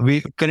like,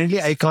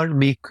 I can't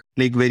make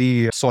like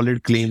very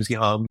solid claims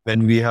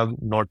when we are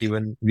not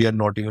even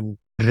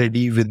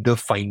ready with the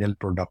final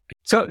product.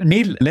 So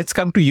Neil, let's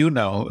come to you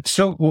now.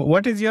 So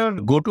what is your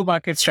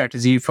go-to-market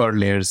strategy for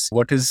Layers?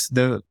 What is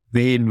the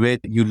way in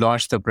which you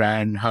launched the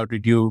brand? How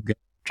did you get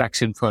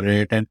traction for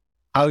it? And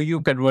how are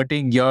you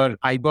converting your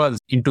eyeballs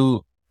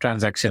into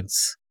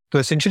transactions? So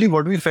essentially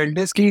what we felt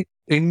is कि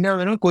India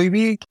में ना कोई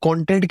भी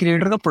content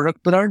creator का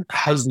product brand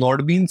has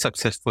not been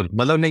successful.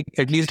 मतलब like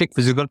at least एक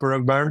physical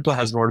product brand तो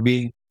has not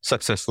been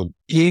successful.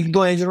 एक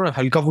दो है जिन्होंने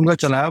हल्का फुल्का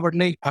चलाया, but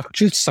like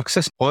actual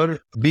success, और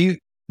we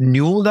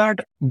knew that.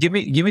 Give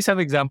me some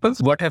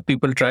examples. What have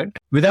people tried?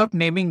 Without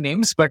naming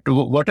names, but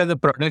what are the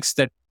products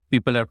that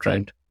people have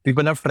tried?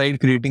 People have tried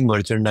creating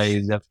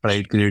merchandise. They've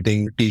tried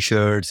creating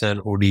t-shirts and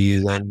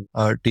hoodies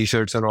and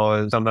t-shirts and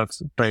all. Some have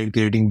tried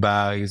creating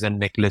bags and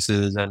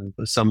necklaces, and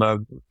some have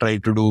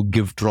tried to do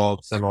gift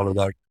drops and all of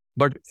that.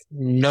 But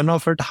none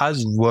of it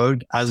has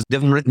worked as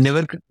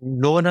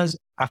no one has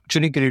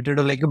actually created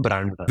like a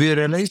brand. We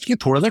realized कि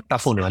थोड़ा सा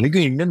tough होने वाला है,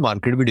 क्योंकि Indian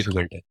market भी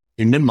difficult है.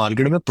 Indian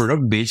market में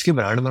product बेच के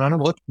brand बनाना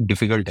बहुत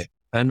difficult है.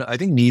 And I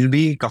think Neil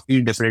भी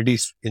काफी definitely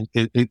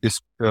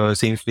इस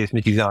same space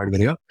में चीजें ऐड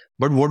करेगा.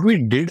 But what we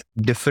did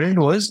different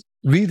was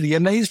we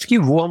realized कि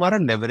वो हमारा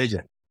leverage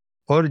है.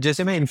 और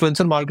जैसे मैं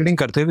influencer marketing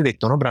करते हुए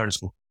देखता हूँ ना brands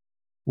को,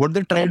 what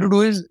they try to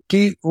do is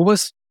कि वो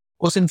बस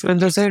उस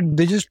influencer से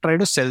they just try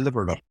to sell the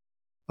product.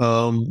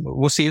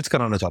 वो सेल्स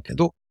कराना चाहते हैं.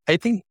 तो आई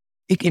थिंक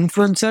एक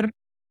इन्फ्लुएंसर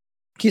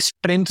की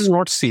स्ट्रेंथ इज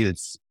नॉट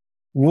सेल्स.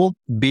 वो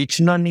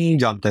बेचना नहीं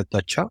जानता है इतना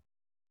अच्छा.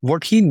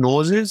 What he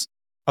knows is,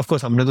 of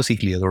course हमने तो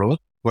सीख लिया थोड़ा बहुत,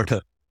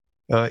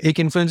 बट एक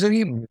इन्फ्लुएंसर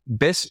की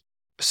बेस्ट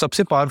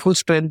सबसे powerful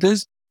strength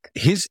is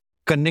his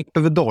connect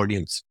with the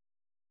audience.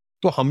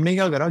 तो हमने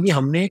क्या करा कि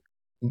हमने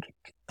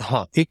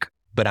एक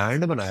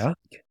ब्रांड बनाया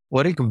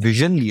और एक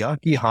विजन लिया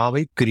कि हाँ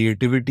भाई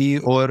क्रिएटिविटी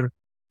और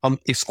हम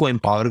इसको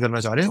एम्पावर करना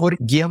चाह रहे हैं, और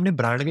ये हमने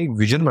ब्रांड का एक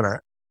विजन बनाया,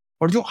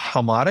 और जो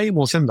हमारा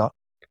इमोशन था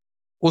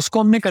उसको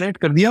हमने कनेक्ट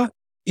कर दिया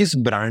इस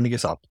ब्रांड के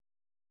साथ.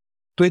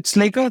 तो इट्स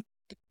लाइक अ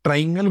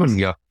ट्राइंगल बन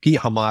गया कि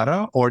हमारा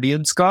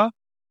ऑडियंस का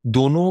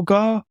दोनों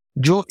का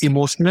जो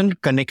इमोशनल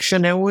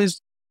कनेक्शन है वो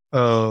इस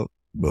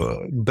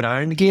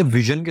ब्रांड के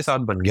विजन के साथ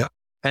बन गया.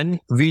 And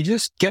we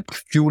just kept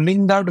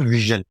fuelling that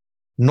vision,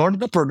 not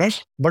the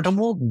product, but हम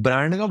वो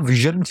ब्रांड का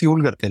विजन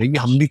फ्यूल करते रहे कि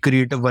हम भी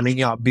क्रिएटिव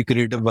बनेंगे, आप भी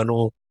क्रिएटिव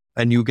बनो,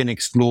 and you can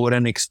explore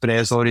and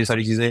express. और ये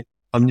सारी चीजें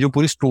हम जो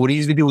पूरी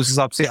स्टोरीज भी थी उस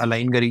हिसाब से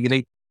अलाइन करेगी.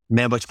 लाइक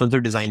मैं बचपन से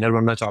डिजाइनर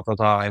बनना चाहता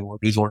था, I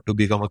want to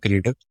become a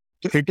creative.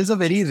 तो it is a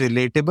very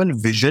relatable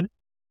vision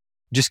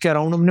जिसके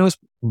अराउंड हमने उस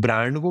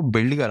ब्रांड को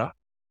बिल्ड करा.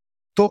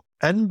 तो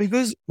एंड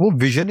बिकॉज वो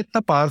विजन इतना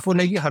पावरफुल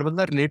है कि हर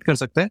बंदा रिलेट कर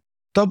सकता है,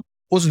 तब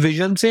उस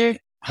विजन से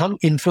हम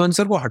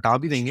इन्फ्लुएंसर को हटा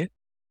भी देंगे,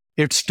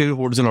 it still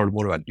holds a lot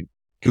more value,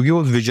 क्योंकि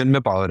वो विजन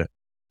में पावर है.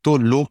 तो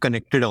लोग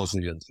कनेक्टेड है उस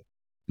विजन से,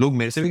 लोग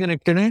मेरे से भी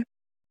कनेक्टेड हैं,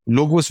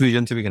 लोग उस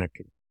विजन से भी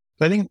connected.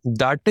 I think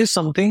that is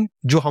something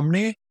जो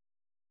हमने,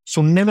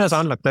 सुनने में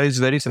आसान लगता है,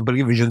 इज वेरी सिंपल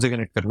कि विजन से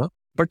कनेक्ट करना,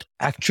 बट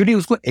एक्चुअली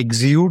उसको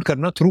एग्जीक्यूट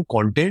करना through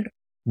content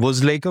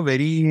was like a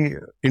very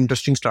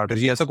interesting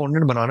strategy. ऐसा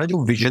कंटेंट बनाना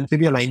जो विजन से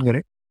भी अलाइन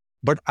करे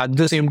but at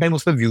the same time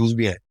उस पर व्यूज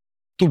भी आए.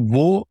 तो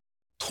वो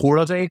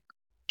थोड़ा सा एक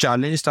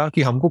चैलेंज था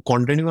कि हमको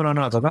कंटेंट भी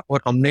बनाना आता था,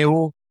 और हमने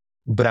वो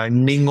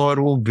ब्रांडिंग और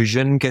वो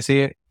विजन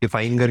कैसे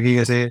डिफाइन करके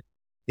कैसे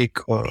एक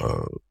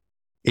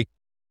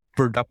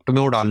प्रोडक्ट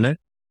में वो डालना है,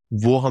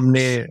 वो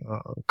हमने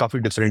काफी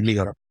डिफरेंटली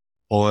करा.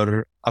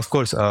 और ऑफ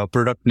कोर्स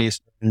प्रोडक्ट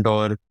प्लेसमेंट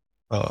और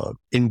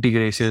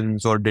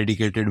इंटीग्रेशंस और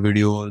डेडिकेटेड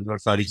वीडियोस और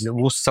सारी चीजें,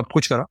 वो सब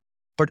कुछ करा.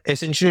 बट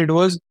एसेंशियली इट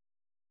वाज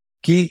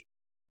कि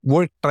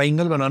वो एक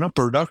ट्राइंगल बनाना,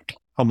 प्रोडक्ट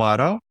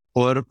हमारा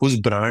और उस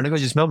ब्रांड का,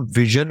 जिसमें हम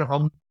विजन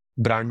हम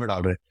ब्रांड में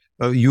डाल रहे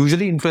हैं.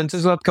 यूजुअली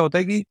इन्फ्लुएंसर्स के साथ क्या होता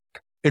है कि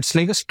it's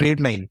like a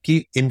straight line कि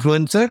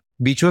इन्फ्लुएंसर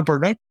बीच में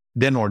प्रोडक्ट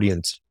देन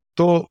ऑडियंस.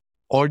 तो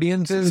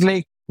audience is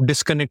like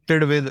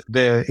disconnected with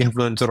the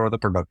influencer or the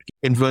product.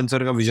 Influencer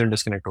का vision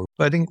disconnect हो.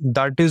 So I think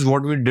that is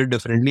what we did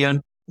differently,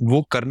 and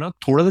वो करना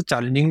थोड़ा सा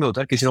challenging भी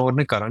होता है, किसी और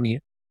ने करा नहीं है.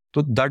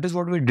 तो that is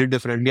what we did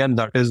differently, and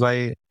that is why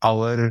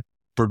our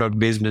product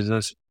based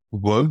business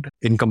worked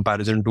in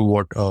comparison to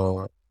what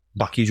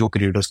बाकी जो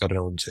creators कर रहे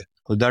हैं उनसे.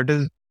 So that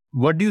is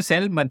What do you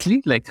sell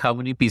monthly? Like how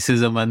many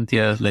pieces a month?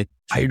 Yeah, like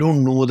I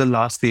don't know the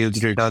last sales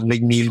data.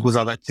 Like Neil को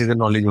ज़्यादा अच्छे से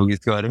knowledge होगी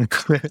इसके बारे में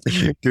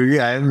क्योंकि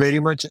I am very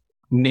much.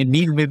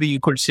 Neil, maybe you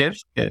could share.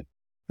 Yeah.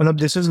 And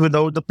this is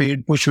without the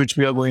paid push which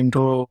we have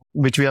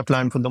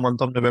planned for the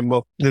month of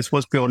November. This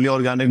was purely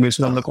organic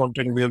based on the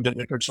content we have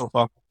generated so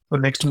far. So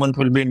next month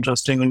will be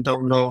interesting in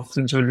terms of,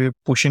 since we'll be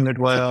pushing it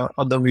via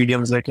other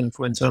mediums like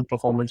influencer and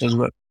performance as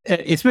well.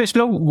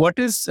 Especially, what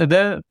is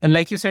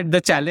like you said,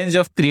 the challenge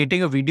of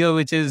creating a video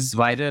which is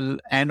viral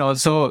and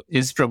also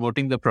is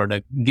promoting the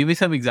product? Give me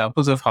some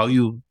examples of how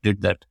you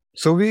did that.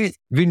 So we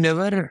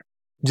never,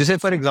 जैसे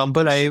for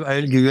example,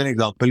 I'll give you an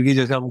example कि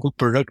जैसे हमको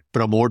product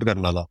promote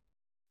करना था.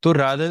 तो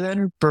rather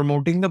than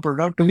promoting the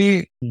product,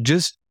 we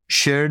just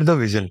shared the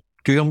vision.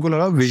 क्योंकि हमको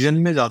लगा vision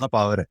में ज़्यादा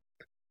power है.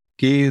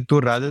 कि तो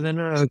rather than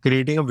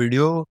creating a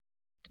video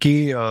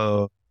कि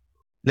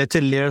let's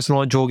say layers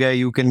launch हो गया,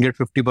 you can get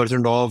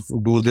 50% off,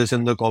 do this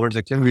in the comment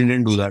section. We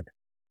didn't do that.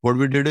 What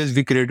we did is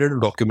we created a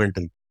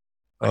documentary.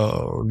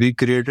 We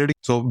created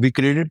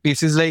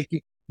pieces like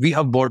we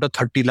have bought a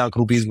 30 lakh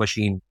rupees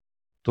machine.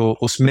 तो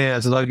उसमें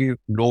ऐसा था कि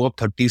लोग अब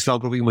 30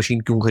 लाख रुपए की machine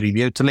क्यों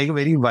खरीदी है. It's like a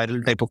very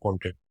viral type of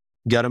content.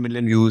 11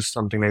 million views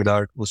something like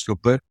that उसके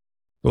ऊपर.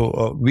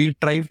 तो वी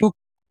ट्राई टू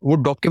वो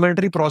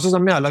डॉक्यूमेंट्री प्रोसेस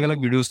हमने अलग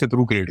अलग वीडियोस के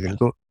थ्रू क्रिएट करी.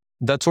 तो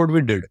दैट्स व्हाट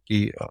वी डिड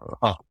कि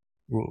हाँ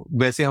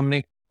वैसे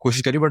हमने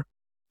कोशिश करी बट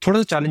थोड़ा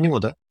सा चैलेंजिंग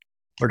होता है.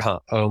 बट हाँ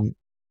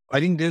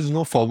I think there is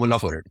no formula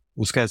for it.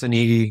 उसका ऐसा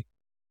नहीं कि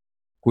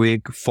कोई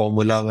एक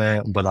फॉर्मूला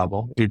मैं बता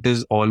पाऊँ. It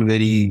is all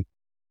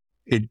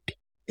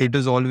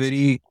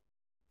very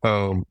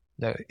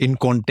in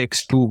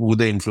context to who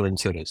the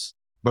influencer is.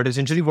 But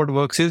essentially what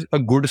works is a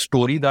good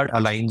story that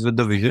aligns with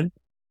the vision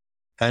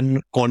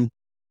and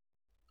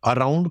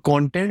around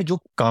content जो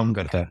काम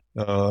करता है.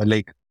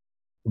 Like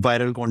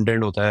viral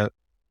content होता है.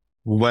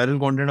 Viral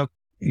content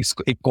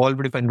इसको एक call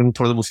पे define करना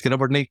थोड़ा सा मुश्किल है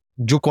बट लाइक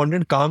जो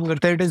कंटेंट काम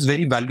करता है it is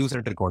very value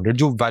centric content.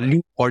 जो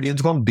वैल्यू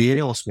ऑडियंस को हम दे रहे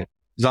हैं उसमें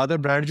ज्यादा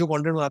ब्रांड जो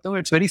कंटेंट बनाते हैं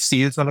इट्स वेरी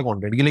सेल्स वाला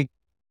कंटेंट कि लाइक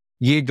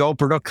ये जाओ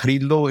प्रोडक्ट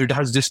खरीद लो, इट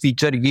हैज दिस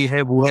फीचर, ये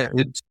है वो है.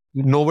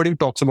 Nobody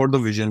talks about the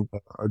vision.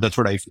 That's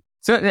what I feel.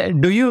 So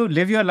do you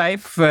live your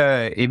life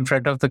in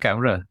front of the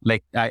camera?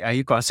 Like are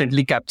you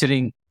constantly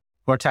capturing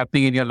what's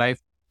happening in your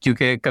life?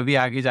 क्योंकि कभी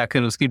आगे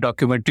जाकर उसकी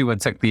documentary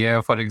बन सकती है.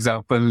 For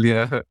example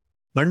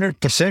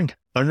 100%.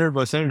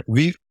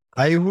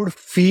 I would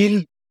feel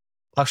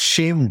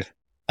ashamed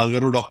अगर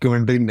वो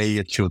डॉक्यूमेंट्री नहीं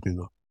अच्छी होती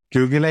तो.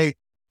 क्योंकि like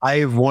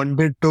I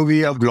wanted to be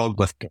a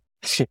blockbuster.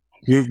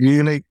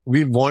 Like we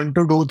want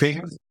to do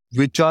things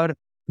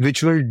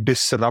which will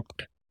disrupt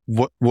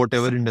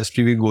whatever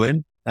industry we go in,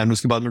 and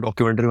उसके बाद में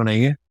documentary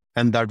बनाएंगे,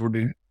 and that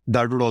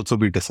would also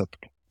be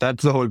disrupt.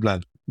 That's the whole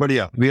plan. But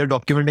yeah, we are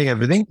documenting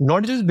everything,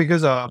 not just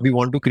because we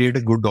want to create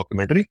a good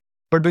documentary,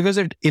 but because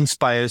it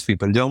inspires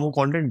people. जब हम वो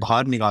content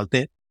बाहर निकालते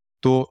हैं,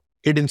 तो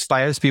it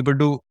inspires people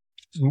to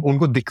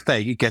उनको दिखता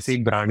है कि कैसे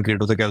एक ब्रांड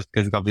क्रिएट होता है,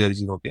 कैसे काफी सारी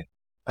चीजें होती है,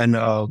 एंड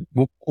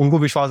वो उनको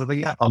विश्वास होता है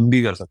कि हम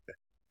भी कर सकते हैं.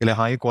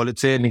 हाँ ये कॉलेज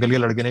से निकल के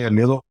लड़के ने कर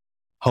लिया तो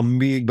हम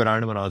भी एक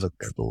ब्रांड बना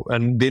सकते हैं. तो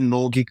एंड दे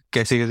नो कि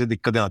कैसे कैसे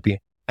दिक्कतें आती हैं.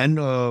 एंड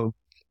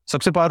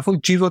सबसे पावरफुल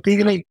चीज होती है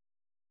कि लाइक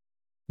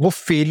वो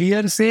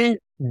फेलियर से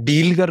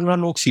डील करना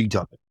लोग सीख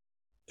जाते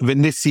हैं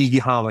व्हेन दे सी कि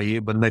हाँ भाई ये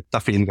बंदा इतना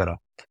फेल करा.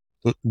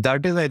 तो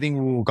दैट इज आई थिंक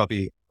वो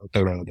काफी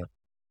तगड़ा होता है.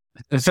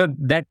 So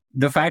that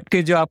the fact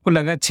कि जो आपको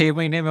लगा 6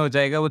 महीने में हो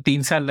जाएगा वो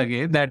 3 साल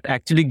लगे, that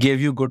actually gave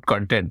you good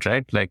content,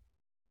 right? Like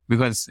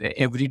because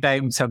every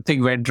time something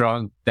went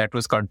wrong, that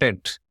was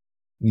content.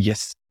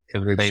 Yes,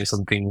 every time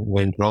something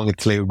went wrong,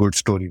 it's like a good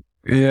story.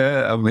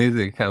 Yeah,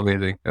 amazing.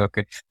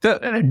 Okay. So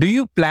do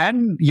you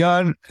plan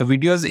your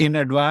videos in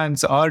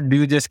advance or do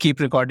you just keep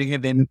recording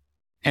it, then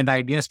an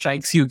idea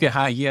strikes you कि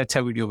हाँ ये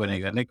अच्छा video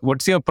बनेगा? Like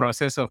what's your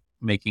process of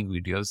making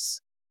videos?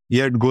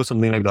 Yeah, it goes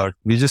something like that.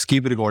 We just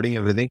keep recording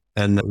everything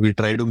and we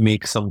try to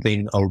make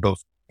something out of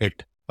it.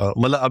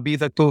 मतलब अभी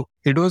तक तो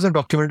it was a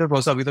documentary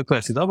process, अभी तक तो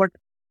ऐसी था, but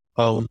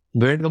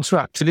when it comes to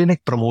actually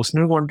like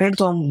promotional content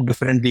तो हम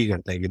differently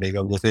करते हैं कि like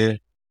अब जैसे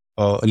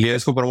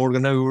layers को promote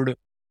करना, we would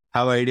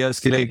have ideas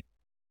कि like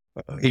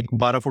एक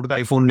 12 फुट का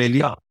आईफोन ले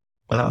लिया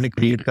और हमने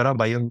क्रिएट करा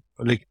भाई, हम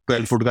लाइक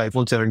 12 फुट का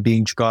आईफोन 70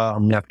 इंच का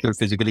हमने एक्चुअल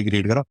फिजिकली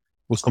क्रिएट करा,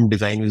 उसको हम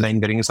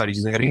डिजाइन करेंगे, सारी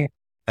चीजें करेंगे,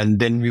 and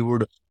then we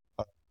would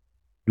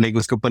like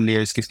उसके ऊपर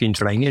लेयर्स की स्किन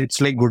चढ़ाएंगे.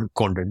 It's like good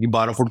content.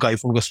 12 foot का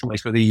आईफोन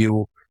कस्टमाइज कर दे ये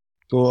वो.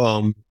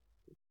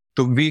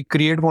 तो वी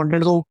क्रिएट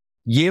कंटेंट. तो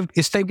ये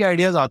इस टाइप के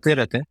आइडियाज आते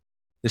रहते हैं,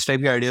 इस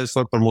टाइप के आइडियाज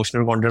फॉर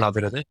प्रमोशनल कंटेंट आते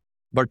रहते हैं.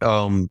 बट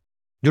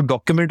जो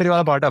डॉक्यूमेंट्री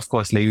वाला पार्ट है of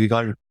course like we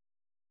can't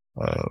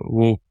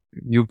वो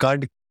you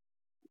can't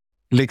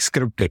like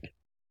scripted.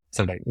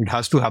 So like it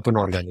has to happen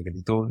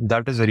organically. So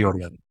that is very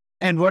organic.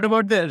 And what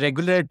about the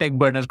regular tech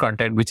burner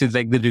content, which is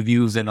like the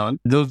reviews and all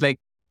those, like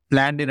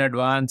planned in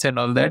advance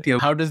and all that?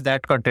 How does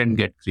that content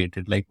get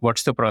created? Like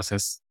what's the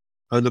process?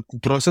 The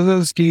process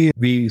is कि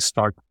we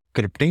start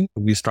scripting,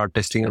 we start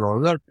testing and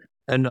all that.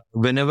 And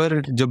whenever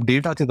जब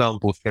date आती है तो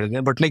हम post करते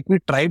हैं. But like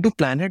we try to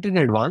plan it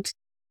in advance.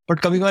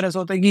 But कभी कभार ऐसा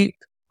होता है कि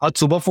आज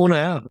सुबह फोन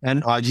आया and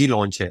आज ही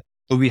launch है.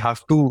 तो we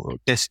have to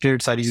test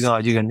it, सारी चीजें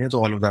आज ही करनी है.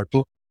 तो all of that.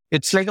 तो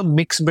it's like a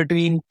mix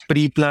between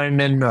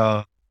pre-planned and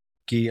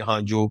कि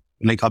हाँ जो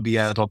like अभी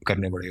आया तो अब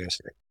करने पड़ेगा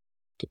इसमें.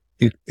 So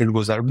it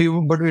goes that,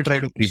 but we try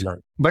to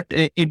pre-plan. But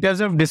in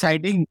terms of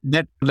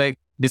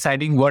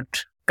deciding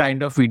what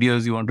kind of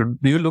videos you want to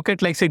do, you look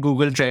at like say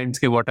Google Trends,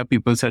 के what are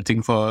people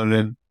searching for,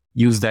 and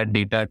use that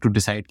data to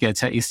decide कि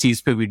अच्छा इस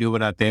चीज पे video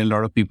बनाते हैं, a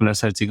lot of people are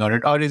searching on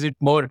it, or is it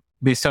more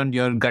based on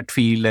your gut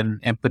feel and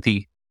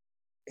empathy?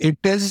 It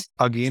is,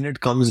 again, it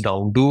comes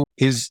down to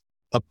is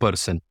a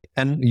person,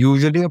 and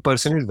usually a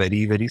person is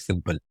very very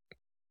simple.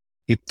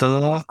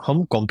 इतना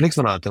हम complex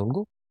बनाते हैं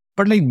उनको,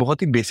 but like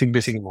बहुत ही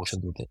basic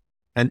emotions होते हैं.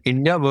 And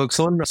India works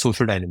on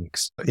social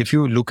dynamics. If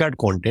you look at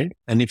content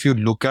and if you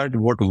look at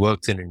what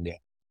works in India,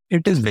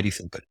 it is very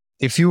simple.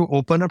 If you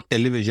open up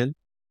television,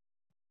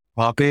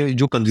 वहाँ पे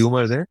जो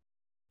consumers हैं,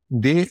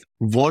 they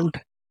want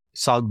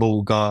सास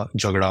बहू का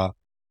झगड़ा,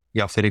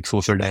 या फिर एक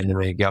social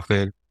dynamic, या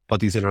फिर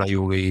पति से लड़ाई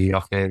हो गई, या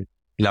फिर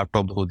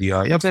लैपटॉप धो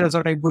दिया, या फिर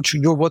ऐसा टाइप कुछ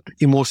जो बहुत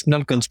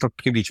इमोशनल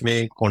कंस्ट्रक्ट के बीच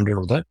में कंटेंट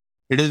होता है.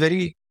 It is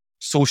very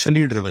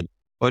socially driven.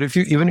 और if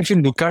you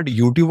look at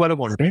YouTube वाला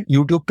कंटेंट,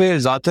 यूट्यूब पे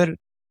ज्यादातर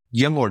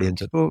यंग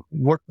ऑडियंस है, तो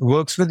what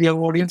works with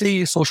young audience है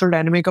ये सोशल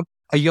डायनामिक. अब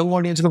यंग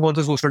ऑडियंस में कौन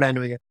सा सोशल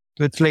डायनामिक है?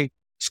 तो it's like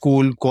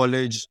school,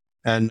 college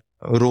and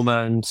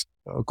romance,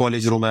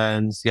 college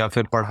romance, या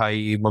फिर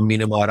पढ़ाई, मम्मी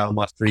ने मारा,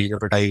 मास्टरी ने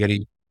पिटाई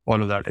करी,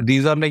 all of that.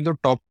 These are like the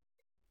top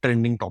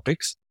trending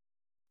topics.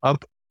 अब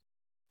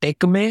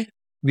टेक में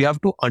वी हैव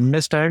टू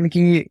अंडरस्टैंड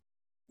कि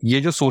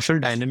ये जो सोशल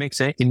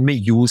डायनेमिक्स है इनमें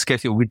यूज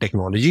कैसे होगी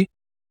टेक्नोलॉजी,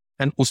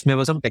 एंड उसमें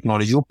बस हम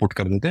टेक्नोलॉजी को पुट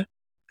कर देते हैं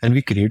and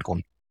we create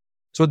content.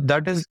 So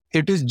that is,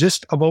 it is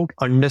just about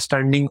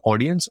understanding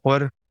audience.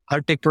 और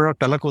हर टेक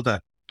प्रोडक्ट अलग होता है,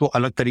 तो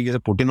अलग तरीके से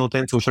पुट इन होते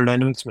हैं सोशल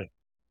डायनेमिक्स में,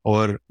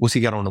 और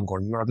उसी के अराउंड हम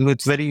कॉन्टेंट बनाते हैं.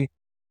 इट्स वेरी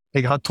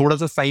लाइक, हाँ थोड़ा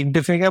सा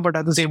साइंटिफिक है, but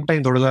at the same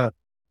time थोड़ा सा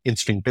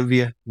इंस्टिंक्टिव भी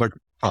है. बट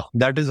हाँ,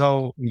 that is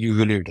how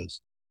usually it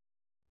is.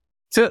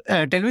 So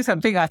tell me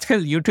something,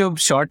 आजकल YouTube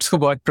Shorts को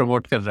बहुत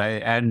promote कर रहा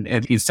है, and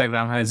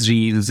Instagram has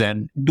Reels,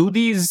 and do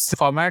these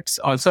formats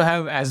also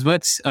have as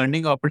much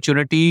earning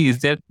opportunity?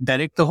 Is there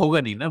direct तो होगा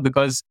नहीं ना,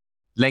 because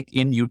like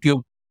in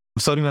YouTube.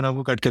 Sorry मैंने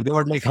आपको कट कर दिया,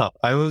 बट लाइक हाँ,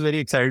 I was very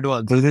excited to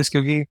answer this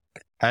क्योंकि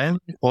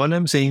all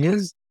I'm saying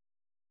is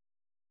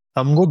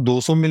हमको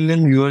 200 मिलियन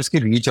व्यूअर्स की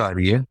रीच आ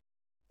रही है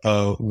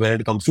when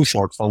it comes to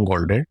short form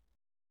content.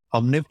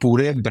 हमने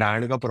पूरे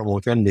ब्रांड का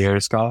प्रमोशन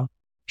लेयर्स का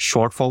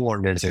शॉर्ट फॉर्म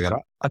कंटेंट से करा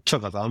अच्छा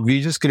खासा.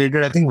 We just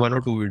created I think 1 or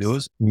 2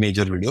 videos,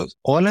 major videos.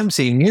 All I am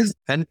saying is,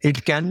 and it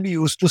can be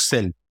used to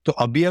sell. तो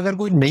अभी अगर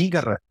कोई नहीं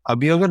कर रहा है,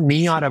 अभी अगर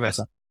नहीं आ रहा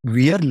पैसा,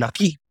 वी आर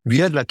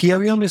लकी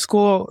अभी हम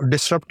इसको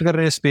डिस्टरप्ट कर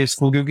रहे हैं स्पेस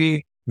को, क्योंकि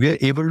we are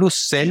able to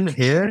sell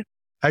here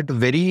at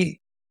very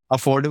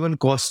affordable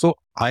cost. So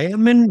I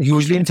am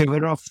usually in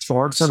favour of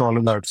shorts and all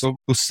of that. So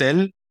to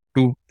sell,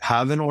 to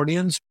have an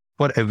audience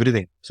for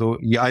everything. So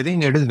I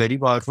think it is very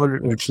powerful.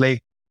 It's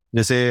like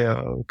जैसे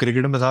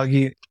cricket में था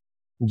कि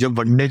जब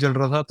one day चल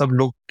रहा था तब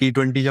लोग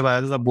T20 जब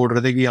आया था तब बोल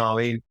रहे थे कि हाँ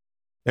भाई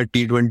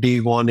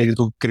T20 कौन है,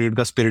 तो क्रिकेट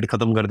का स्पिरिट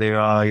खत्म कर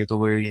देगा, ये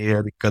तो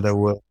ये दिक्कत है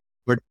वो.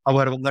 बट अब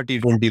हर बंदा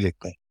T20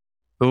 देखता है.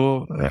 तो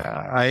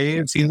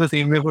I seen the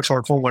same way for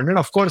short form content.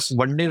 Of course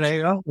one day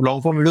रहेगा,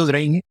 लॉन्ग फॉर्म वीडियोस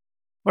रहेंगी,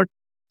 बट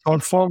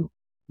शॉर्ट फॉर्म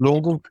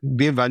लोगों को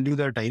दे वैल्यू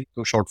देयर टाइम,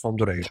 तो शॉर्ट फॉर्म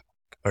तो रहेगा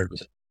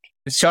 100%.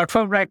 Short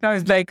form right now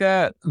is like a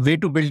way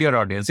to build your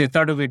audience. It's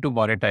not a way to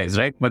monetize,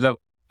 right? मतलब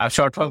आप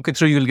short form के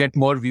through you'll get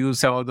more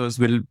views, some of those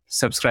will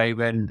subscribe,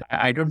 and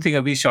I don't think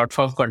अभी short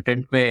form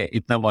content में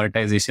इतना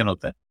monetization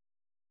होता है.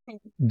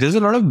 There's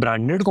a lot of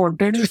branded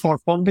content जो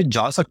short form पे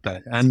जा सकता है,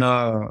 and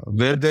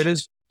where there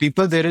is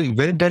people,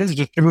 where there is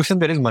distribution,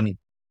 there is money.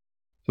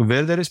 So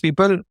where there is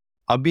people,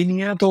 अभी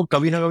नहीं है तो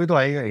कभी ना कभी तो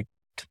आएगा ही.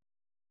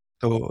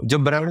 तो जब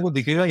ब्रांड को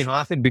दिखेगा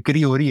यहाँ से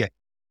बिक्री हो रही है,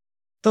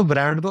 तो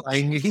ब्रांड तो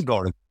आएंगे ही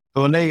दौड़.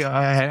 तो like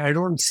I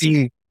don't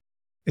see,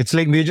 it's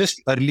like we're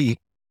just early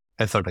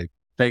ऐसा type.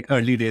 Like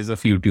early days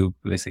of YouTube,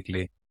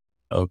 basically.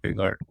 Okay,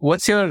 got it.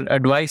 What's your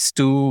advice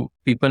to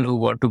people who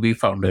want to be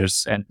founders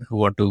and who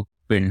want to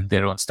build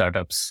their own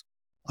startups?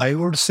 I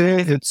would say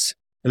it's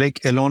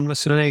like Elon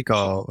Musk ने एक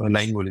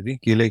line बोली थी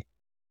कि like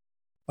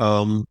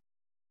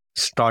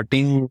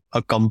starting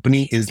a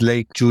company is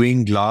like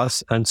chewing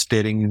glass and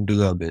staring into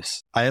the abyss.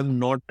 I am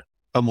not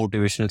a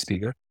motivational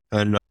speaker,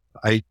 and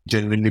I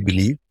genuinely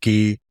believe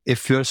कि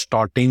if you're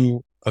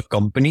starting a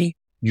company,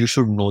 you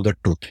should know the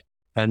truth.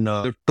 And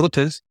the truth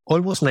is,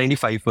 almost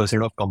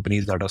 95% of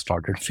companies that are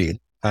started fail.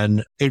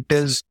 And it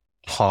is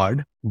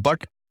hard,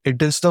 but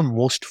it is the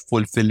most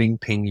fulfilling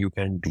thing you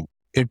can do.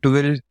 It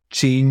will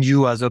change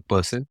you as a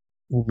person,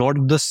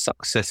 not the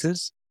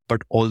successes,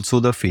 but also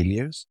the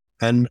failures.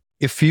 And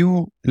if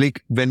you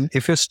like,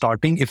 if you're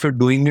starting, if you're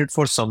doing it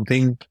for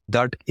something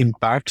that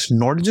impacts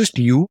not just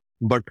you,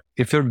 but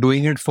if you're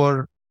doing it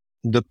for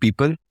the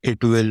people,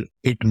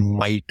 it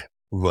might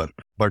work.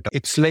 But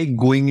it's like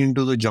going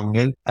into the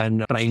jungle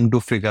and trying to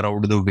figure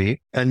out the way,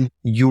 and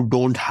you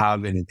don't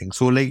have anything.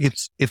 So like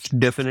it's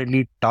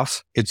definitely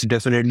tough. It's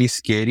definitely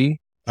scary.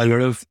 A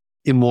lot of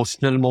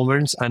emotional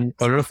moments, and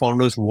a lot of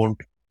founders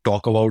won't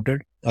talk about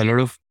it. A lot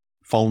of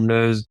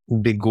founders,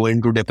 they go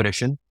into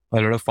depression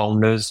a lot of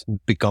founders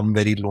become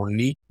very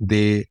lonely.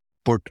 They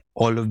put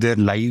all of their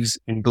lives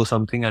into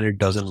something and it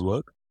doesn't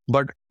work.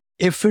 But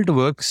if it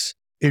works,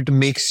 it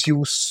makes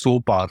you so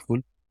powerful.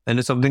 And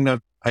it's something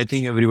that I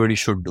think everybody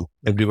should do.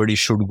 Everybody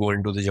should go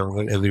into the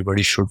jungle.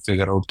 Everybody should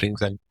figure out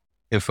things. And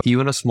if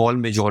even a small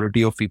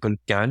majority of people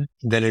can,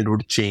 then it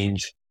would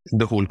change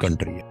the whole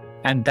country.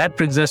 And that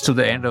brings us to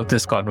the end of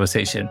this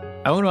conversation.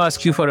 I want to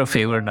ask you for a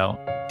favor now.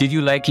 Did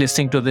you like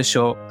listening to this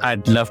show?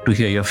 I'd love to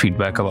hear your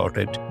feedback about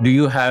it. Do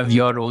you have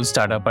your own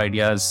startup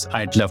ideas?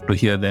 I'd love to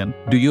hear them.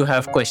 Do you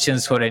have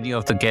questions for any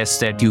of the guests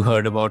that you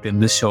heard about in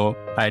this show?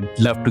 I'd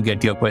love to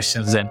get your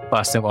questions and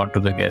pass them on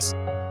to the guests.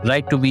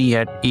 Write to me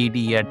at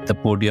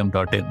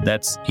ad@thepodium.in.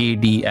 That's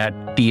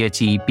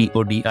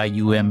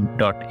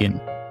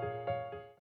ad@thepodium.in.